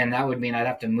 And that would mean I'd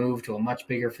have to move to a much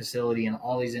bigger facility and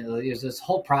all these, it was this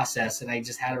whole process. And I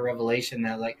just had a revelation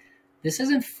that, like, this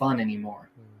isn't fun anymore.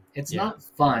 It's not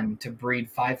fun to breed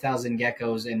 5,000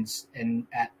 geckos and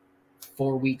at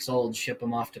 4 weeks old, ship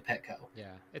them off to Petco. Yeah.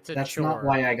 That's chore. Not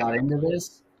why I got into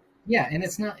this. Yeah, and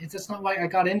it's not why I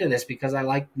got into this, because I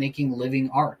like making living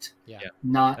art. Yeah.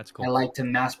 That's cool. I like to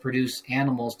mass produce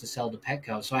animals to sell to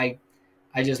Petco. So I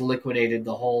just liquidated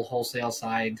the whole wholesale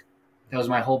side. That was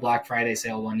my whole Black Friday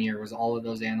sale one year, was all of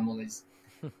those animals.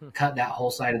 Cut that whole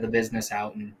side of the business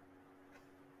out, and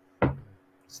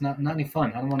it's not any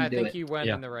fun. I don't want to do it. I think you went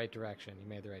in the right direction. You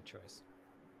made the right choice.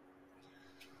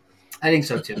 I think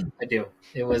so too. I do.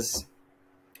 It was,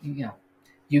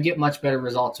 you get much better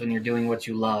results when you're doing what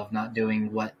you love, not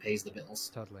doing what pays the bills.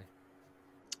 Totally.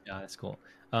 Yeah, that's cool.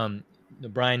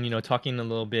 Brian, talking a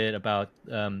little bit about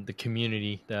the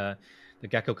community, the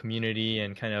gecko community,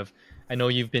 and kind of, I know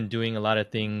you've been doing a lot of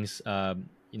things,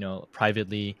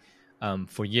 privately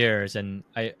for years, and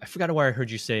I forgot where I heard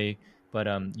you say, but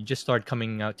you just started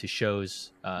coming out to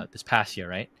shows this past year,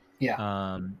 right?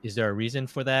 Yeah. Is there a reason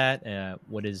for that?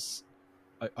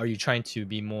 Are you trying to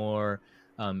be more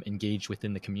engaged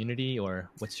within the community, or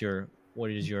what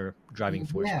is your driving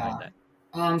force behind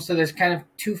that? So there's kind of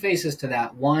two faces to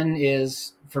that. One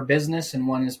is for business and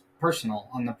one is personal.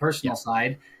 On the personal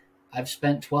side, I've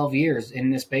spent 12 years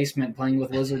in this basement playing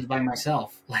with lizards by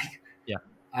myself. Like,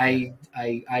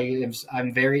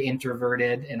 I'm very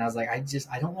introverted, and I was like,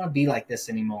 I don't want to be like this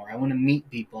anymore. I want to meet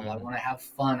people. I want to have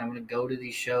fun. I want to go to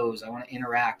these shows. I want to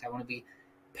interact. I want to be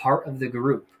part of the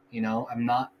group. I'm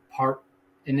not part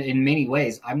in many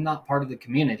ways. I'm not part of the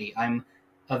community. I'm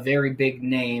a very big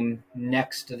name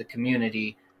next to the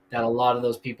community that a lot of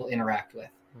those people interact with.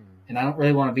 And I don't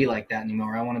really want to be like that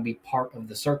anymore. I want to be part of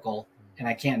the circle. And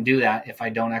I can't do that if I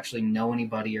don't actually know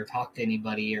anybody or talk to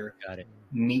anybody or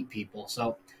meet people.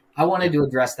 So I wanted to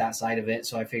address that side of it.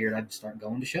 So I figured I'd start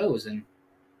going to shows and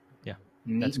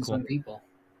meeting some people.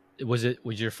 Was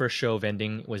your first show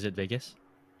vending? Was it Vegas?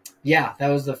 Yeah, that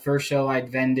was the first show I'd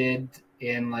vended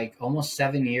in like almost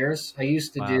 7 years. I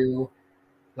used to do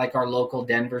like our local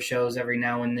Denver shows every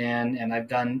now and then. And I've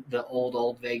done the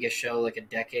old Vegas show like a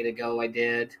decade ago I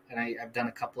did. And I've done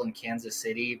a couple in Kansas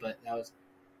City, but that was,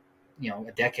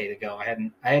 a decade ago. I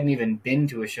hadn't even been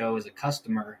to a show as a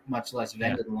customer, much less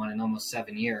vended one in almost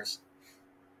 7 years.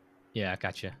 Yeah,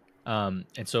 gotcha. And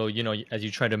so, as you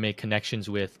try to make connections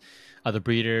with other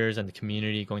breeders and the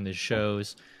community going to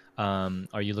shows,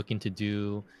 are you looking to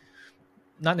do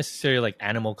not necessarily like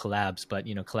animal collabs, but,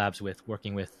 collabs with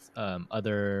working with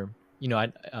other,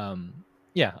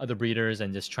 other breeders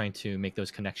and just trying to make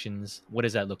those connections? What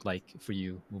does that look like for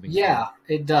you moving forward? Yeah,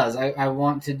 it does. I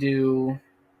want to do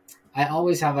I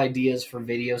always have ideas for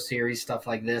video series, stuff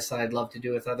like this that I'd love to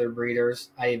do with other breeders.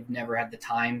 I've never had the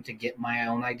time to get my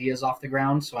own ideas off the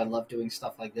ground, so I love doing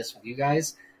stuff like this with you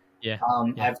guys. Yeah.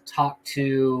 I've talked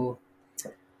to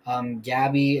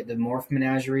Gabby at the Morph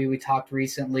Menagerie. We talked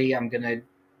recently. I'm going to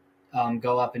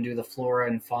go up and do the Flora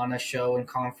and Fauna show and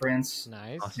conference.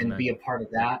 Nice. And be a part of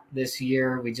that this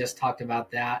year. We just talked about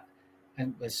that. I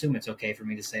assume it's okay for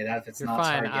me to say that. If it's You're not,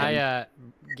 fine. sorry,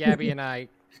 Gabby and I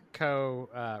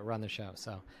run the show,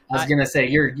 so I was gonna say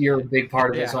you're a big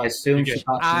part of it, so I assume she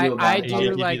talked to you about I it.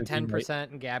 do like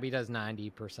 10%, and Gabby does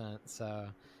 90%. So,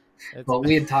 well,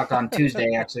 we had talked on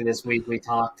Tuesday actually this week. We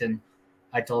talked, and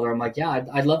I told her, I'm like, yeah,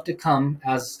 I'd love to come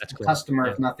as a customer,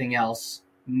 if nothing else.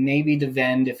 Maybe to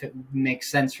vend if it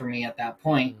makes sense for me at that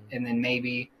point, and then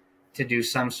maybe to do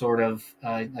some sort of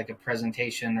like a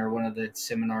presentation or one of the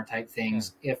seminar type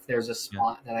things if there's a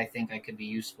spot that I think I could be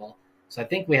useful. So I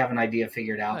think we have an idea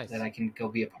figured out that I can go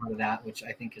be a part of that, which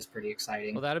I think is pretty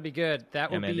exciting. Well, that'll be good.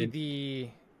 That would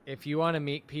be if you want to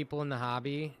meet people in the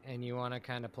hobby and you want to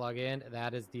kind of plug in,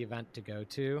 that is the event to go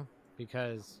to,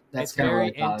 because that's it's very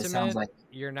intimate. It sounds like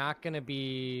you're not going to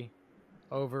be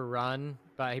overrun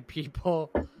by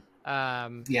people.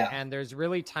 And there's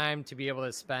really time to be able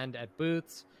to spend at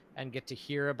booths and get to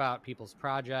hear about people's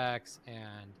projects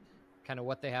and kind of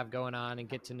what they have going on and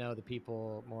get to know the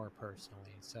people more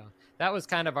personally. So that was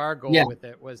kind of our goal with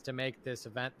it, was to make this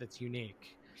event that's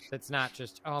unique. That's not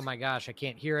just, oh my gosh, I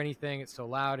can't hear anything. It's so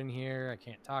loud in here. I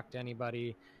can't talk to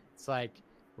anybody. It's like,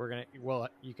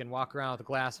 you can walk around with a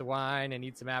glass of wine and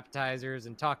eat some appetizers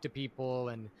and talk to people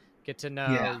and get to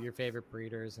know your favorite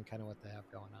breeders and kind of what they have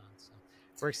going on. So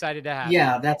we're excited to have you.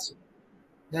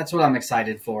 That's what I'm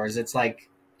excited for, is it's like,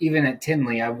 even at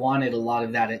Tinley, I wanted a lot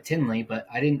of that at Tinley, but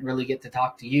I didn't really get to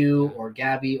talk to you or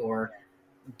Gabby, or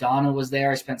Donna was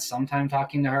there. I spent some time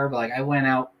talking to her, but like I went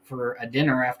out for a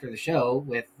dinner after the show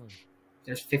with,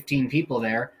 there's 15 people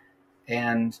there,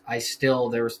 and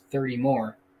there was 30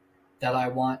 more that I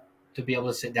want to be able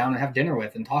to sit down and have dinner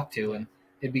with and talk to. And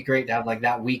it'd be great to have like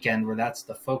that weekend where that's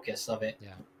the focus of it.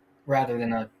 Yeah. Rather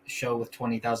than a show with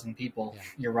 20,000 people,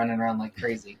 you're running around like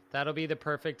crazy. That'll be the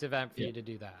perfect event for you to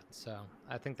do that. So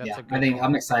I think that's a good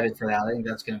I'm excited for that. I think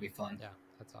that's going to be fun. Yeah,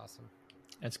 that's awesome.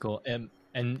 That's cool.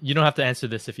 And you don't have to answer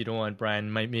this if you don't want,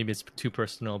 Brian. Maybe it's too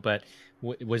personal, but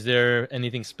was there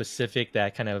anything specific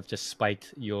that kind of just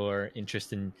spiked your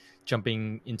interest in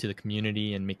jumping into the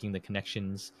community and making the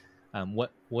connections?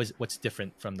 What's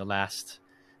different from the last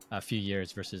few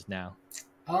years versus now?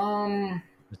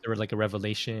 Was there like a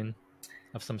revelation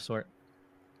of some sort?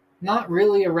 Not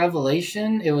really a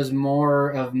revelation. It was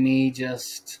more of me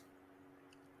just...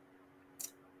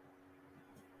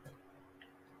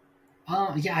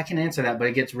 I can answer that, but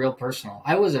it gets real personal.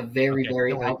 I was a very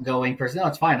outgoing person. No,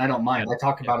 it's fine. I don't mind. I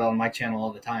talk about it on my channel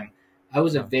all the time. I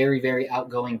was a very, very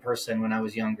outgoing person when I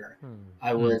was younger.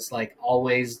 I was like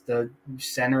always the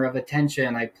center of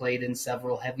attention. I played in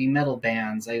several heavy metal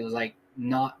bands. I was like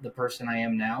not the person I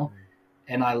am now.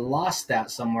 And I lost that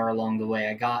somewhere along the way.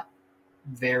 I got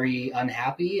very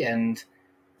unhappy and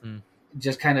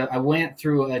just kind of, I went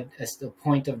through a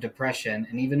point of depression.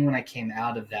 And even when I came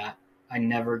out of that, I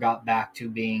never got back to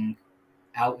being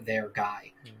out there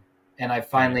guy. And I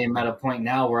finally am at a point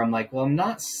now where I'm like, well, I'm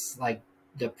not like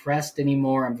depressed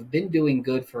anymore. I've been doing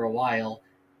good for a while.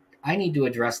 I need to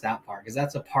address that part, because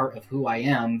that's a part of who I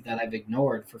am that I've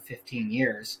ignored for 15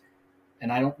 years.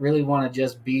 And I don't really want to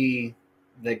just be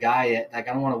the guy I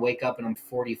don't want to wake up and I'm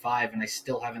 45 and I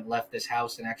still haven't left this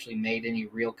house and actually made any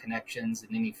real connections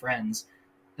and any friends.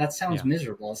 That sounds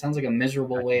miserable. It sounds like a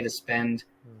miserable way to spend,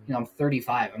 I'm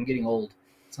 35. I'm getting old.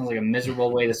 It sounds like a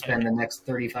miserable way to spend the next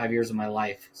 35 years of my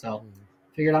life. So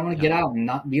I figured I'm going to get out and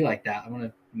not be like that. I'm going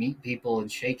to meet people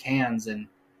and shake hands and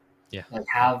like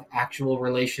have actual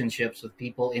relationships with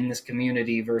people in this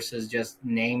community versus just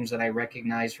names that I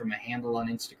recognize from a handle on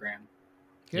Instagram.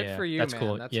 Good for you, that's man.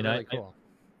 Cool. That's really cool.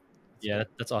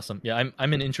 That's awesome. Yeah,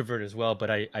 I'm an introvert as well, but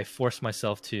I force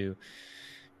myself to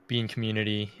be in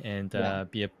community and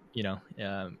be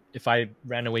if I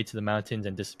ran away to the mountains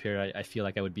and disappeared, I feel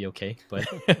like I would be okay. But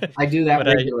I do that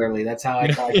regularly. That's how I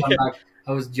come back.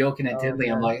 I was joking at Tinley.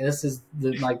 I'm like, this is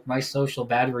my social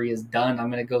battery is done.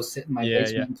 I'm gonna go sit in my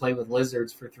basement and play with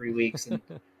lizards for 3 weeks. And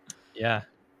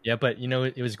Yeah, but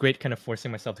it was great kind of forcing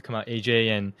myself to come out. AJ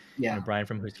and Brian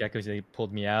from Who's Geckos, they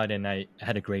pulled me out, and I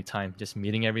had a great time just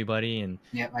meeting everybody. And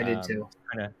I did too.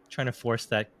 Trying to force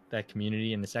that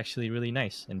community, and it's actually really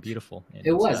nice and beautiful. And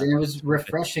it was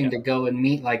refreshing to go and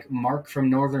meet like Mark from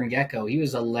Northern Gecko. He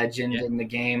was a legend in the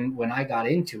game when I got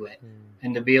into it,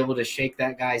 and to be able to shake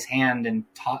that guy's hand and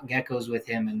talk geckos with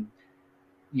him, and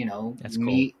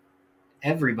meet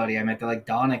everybody I met there. Like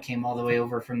Donna came all the way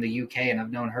over from the UK, and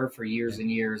I've known her for years and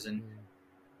years, and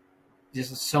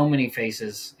just so many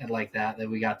faces like that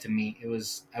we got to meet.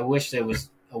 I wish it was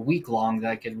a week long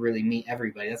that I could really meet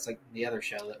everybody. That's like the other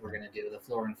show that we're going to do. The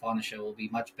Flora and Fauna show will be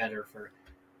much better for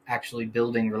actually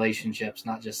building relationships,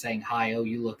 not just saying, hi, oh,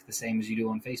 you look the same as you do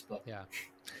on Facebook. Yeah.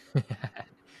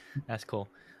 That's cool.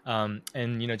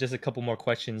 And, you know, just a couple more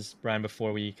questions, Brian,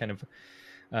 before we kind of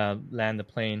land the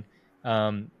plane.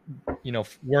 You know,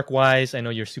 work-wise, I know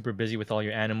you're super busy with all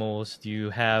your animals. Do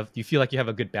you feel like you have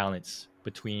a good balance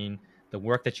between the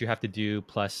work that you have to do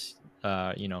plus,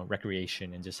 you know,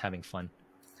 recreation and just having fun?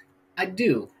 I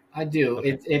do.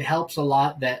 Okay. It helps a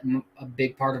lot that a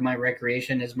big part of my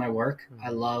recreation is my work. I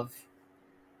love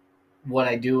what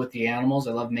I do with the animals.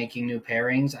 I love making new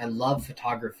pairings. I love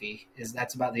photography.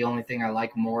 That's about the only thing I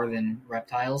like more than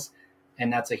reptiles.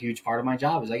 And that's a huge part of my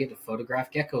job is I get to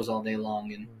photograph geckos all day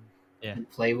long and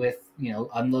play with, you know,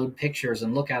 unload pictures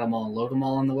and look at them all and load them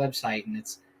all on the website. And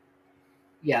it's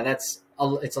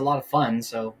a lot of fun.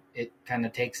 So it kind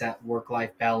of takes that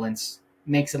work-life balance,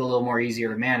 makes it a little more easier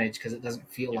to manage because it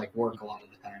doesn't feel like work a lot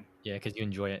of the time. Yeah, because you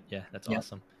enjoy it. Yeah, that's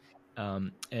awesome.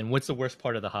 And what's the worst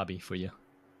part of the hobby for you?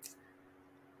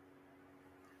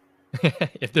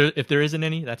 If there isn't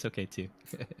any, that's okay too.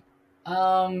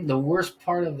 The worst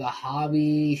part of the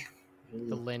hobby,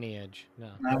 the Lineage. No,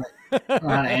 I don't know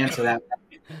how to answer that.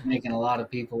 Making a lot of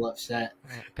people upset.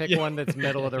 Pick one that's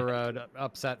middle of the road.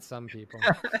 Upset some people.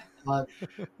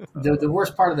 The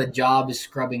worst part of the job is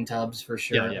scrubbing tubs for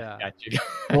sure. Yeah. Got you.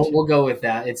 We'll go with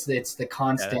that. It's the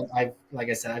constant. I've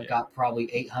got probably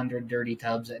 800 dirty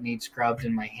tubs that need scrubbed,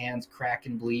 and my hands crack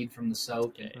and bleed from the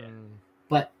soap.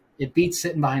 But it beats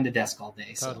sitting behind a desk all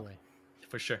day. Totally. So.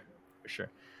 For sure.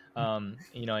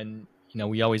 You know, and you know,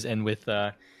 we always end with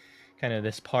kind of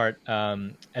this part,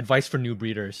 advice for new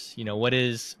breeders. You know, what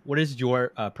is your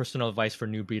personal advice for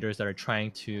new breeders that are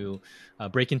trying to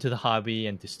break into the hobby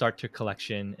and to start their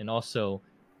collection? And also,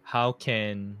 how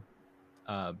can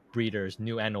breeders,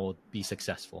 new and old, be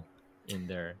successful in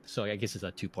their? So I guess it's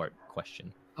a two-part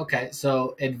question. Okay,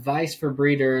 so advice for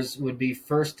breeders would be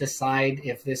first decide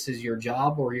if this is your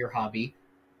job or your hobby,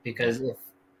 because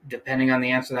depending on the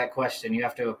answer to that question, you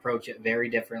have to approach it very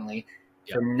differently.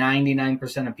 Yep. For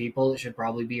 99% of people, it should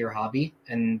probably be your hobby.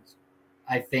 And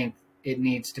I think it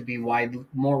needs to be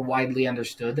more widely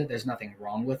understood that there's nothing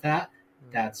wrong with that.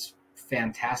 That's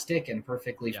fantastic and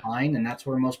perfectly fine. And that's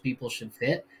where most people should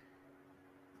fit.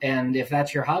 And if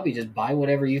that's your hobby, just buy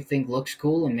whatever you think looks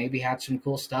cool and maybe hatch some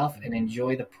cool stuff and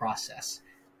enjoy the process.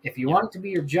 If you want it to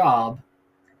be your job,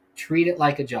 treat it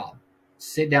like a job.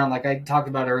 Sit down, like I talked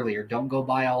about earlier. Don't go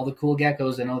buy all the cool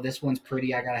geckos and, oh, this one's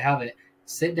pretty, I got to have it.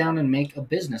 Sit down and make a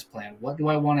business plan. What do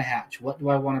I want to hatch? What do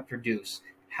I want to produce?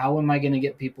 How am I going to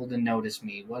get people to notice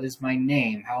me? What is my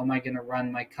name? How am I going to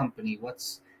run my company? What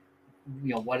is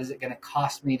it going to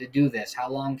cost me to do this?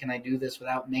 How long can I do this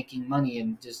without making money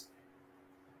and just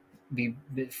be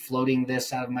floating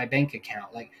this out of my bank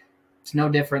account? Like, it's no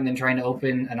different than trying to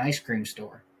open an ice cream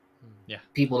store. Yeah.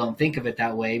 People don't think of it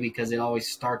that way because it always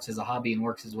starts as a hobby and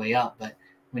works its way up. But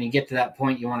when you get to that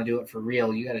point, you want to do it for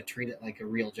real. You got to treat it like a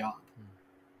real job.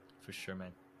 For sure,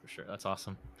 man. For sure. That's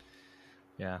awesome.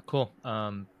 Yeah, cool.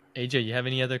 AJ, you have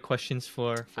any other questions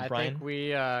for Brian? I think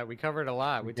we covered a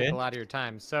lot. We took a lot of your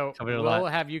time. So we'll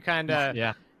have you kind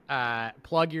of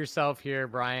plug yourself here,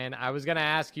 Brian. I was going to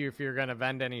ask you if you're going to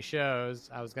vend any shows.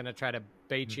 I was going to try to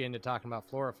bait you into talking about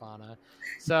Flora Fauna.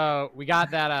 So we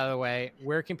got that out of the way.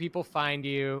 Where can people find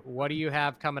you? What do you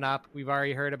have coming up? We've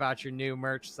already heard about your new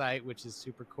merch site, which is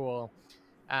super cool.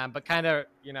 But kind of,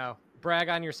 you know, brag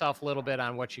on yourself a little bit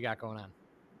on what you got going on.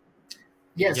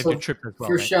 Yeah, so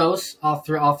for shows, I'll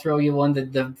throw you one.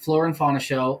 The Flora and Fauna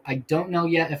show. I don't know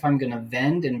yet if I'm going to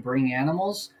vend and bring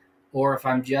animals, or if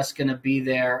I'm just going to be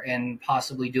there and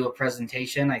possibly do a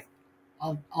presentation.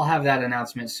 I'll have that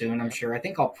announcement soon, I'm sure. I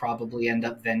think I'll probably end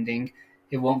up vending.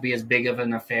 It won't be as big of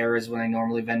an affair as when I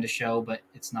normally vend a show, but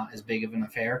it's not as big of an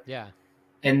affair. Yeah.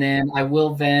 And then I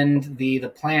will vend the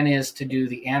plan is to do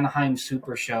the Anaheim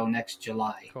Super Show next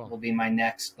July. Cool. Will be my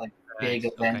next big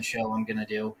event show I'm going to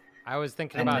do. I was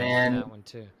thinking about doing that one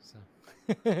too. So.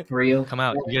 For you? Come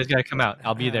out. You guys got to come out.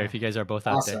 I'll be there if you guys are both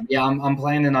out there. Yeah, I'm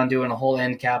planning on doing a whole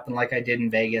end cap, and like I did in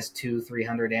Vegas,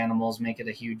 200-300 animals, make it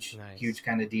a huge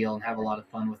kind of deal and have a lot of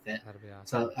fun with it. That'd be awesome.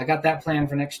 So I got that plan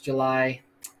for next July.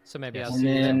 So maybe I'll see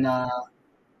you then.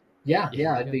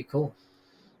 It'd be cool.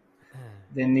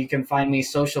 Then you can find me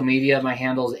social media. My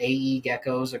handle's AE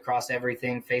Geckos across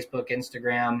everything: Facebook,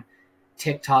 Instagram,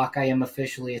 TikTok. I am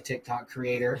officially a TikTok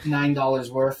creator. $9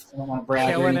 worth. I don't want to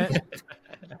brag.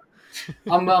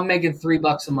 I'm making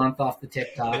 $3 a month off the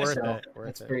TikTok, so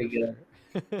that's pretty good.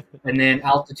 Sure. And then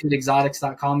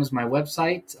altitudeexotics.com is my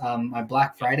website. My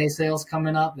Black Friday sale's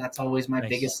coming up. That's always my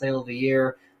biggest sale of the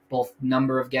year, both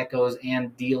number of geckos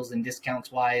and deals and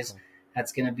discounts wise. Cool.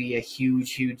 That's going to be a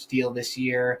huge deal this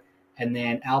year. And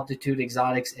then Altitude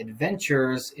Exotics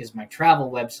Adventures is my travel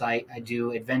website. I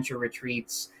do adventure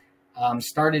retreats.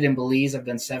 Started in Belize. I've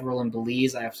done several in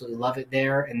Belize. I absolutely love it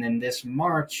there. And then this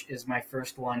March is my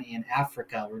first one in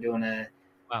Africa. We're doing a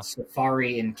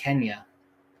safari in Kenya.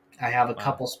 I have a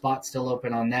couple spots still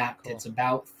open on that. Cool. It's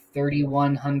about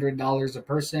 $3,100 a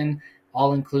person,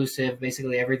 all inclusive,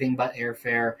 basically everything but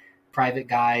airfare, private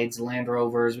guides, Land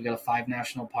Rovers. We got 5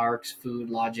 national parks, food,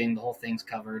 lodging, the whole thing's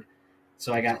covered.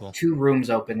 So I got 2 rooms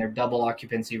open. They're double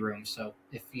occupancy rooms. So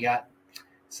if you got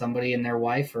somebody and their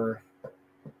wife or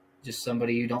just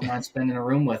somebody you don't mind spending a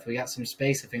room with, we got some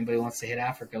space if anybody wants to hit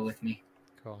Africa with me.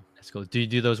 Cool. That's cool. Do you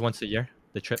do those once a year,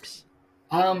 the trips?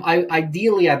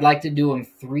 Ideally, I'd like to do them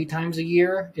 3 times a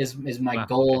year. Is my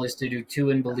goal is to do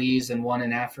 2 in Belize and 1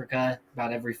 in Africa.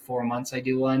 About every 4 months, I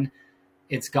do one.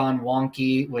 It's gone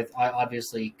wonky with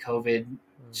obviously COVID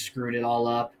screwed it all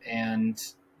up, and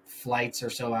flights are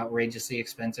so outrageously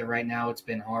expensive right now. It's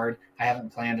been hard. I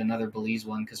haven't planned another Belize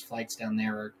one because flights down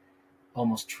there are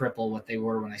almost triple what they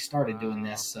were when I started doing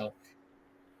this. So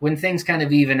when things kind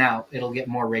of even out, it'll get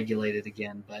more regulated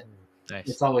again. But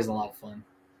it's always a lot of fun.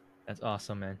 That's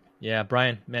awesome, man. Yeah,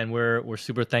 Brian, man, we're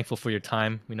super thankful for your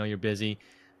time. We know you're busy,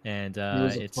 and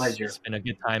it's a pleasure. It's been a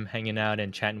good time hanging out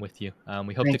and chatting with you.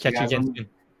 We hope to catch you again soon.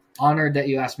 Honored that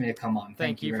you asked me to come on.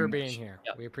 Thank you for being here.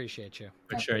 Yep. We appreciate you.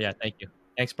 For sure. Yeah, thank you.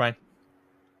 Thanks, Brian.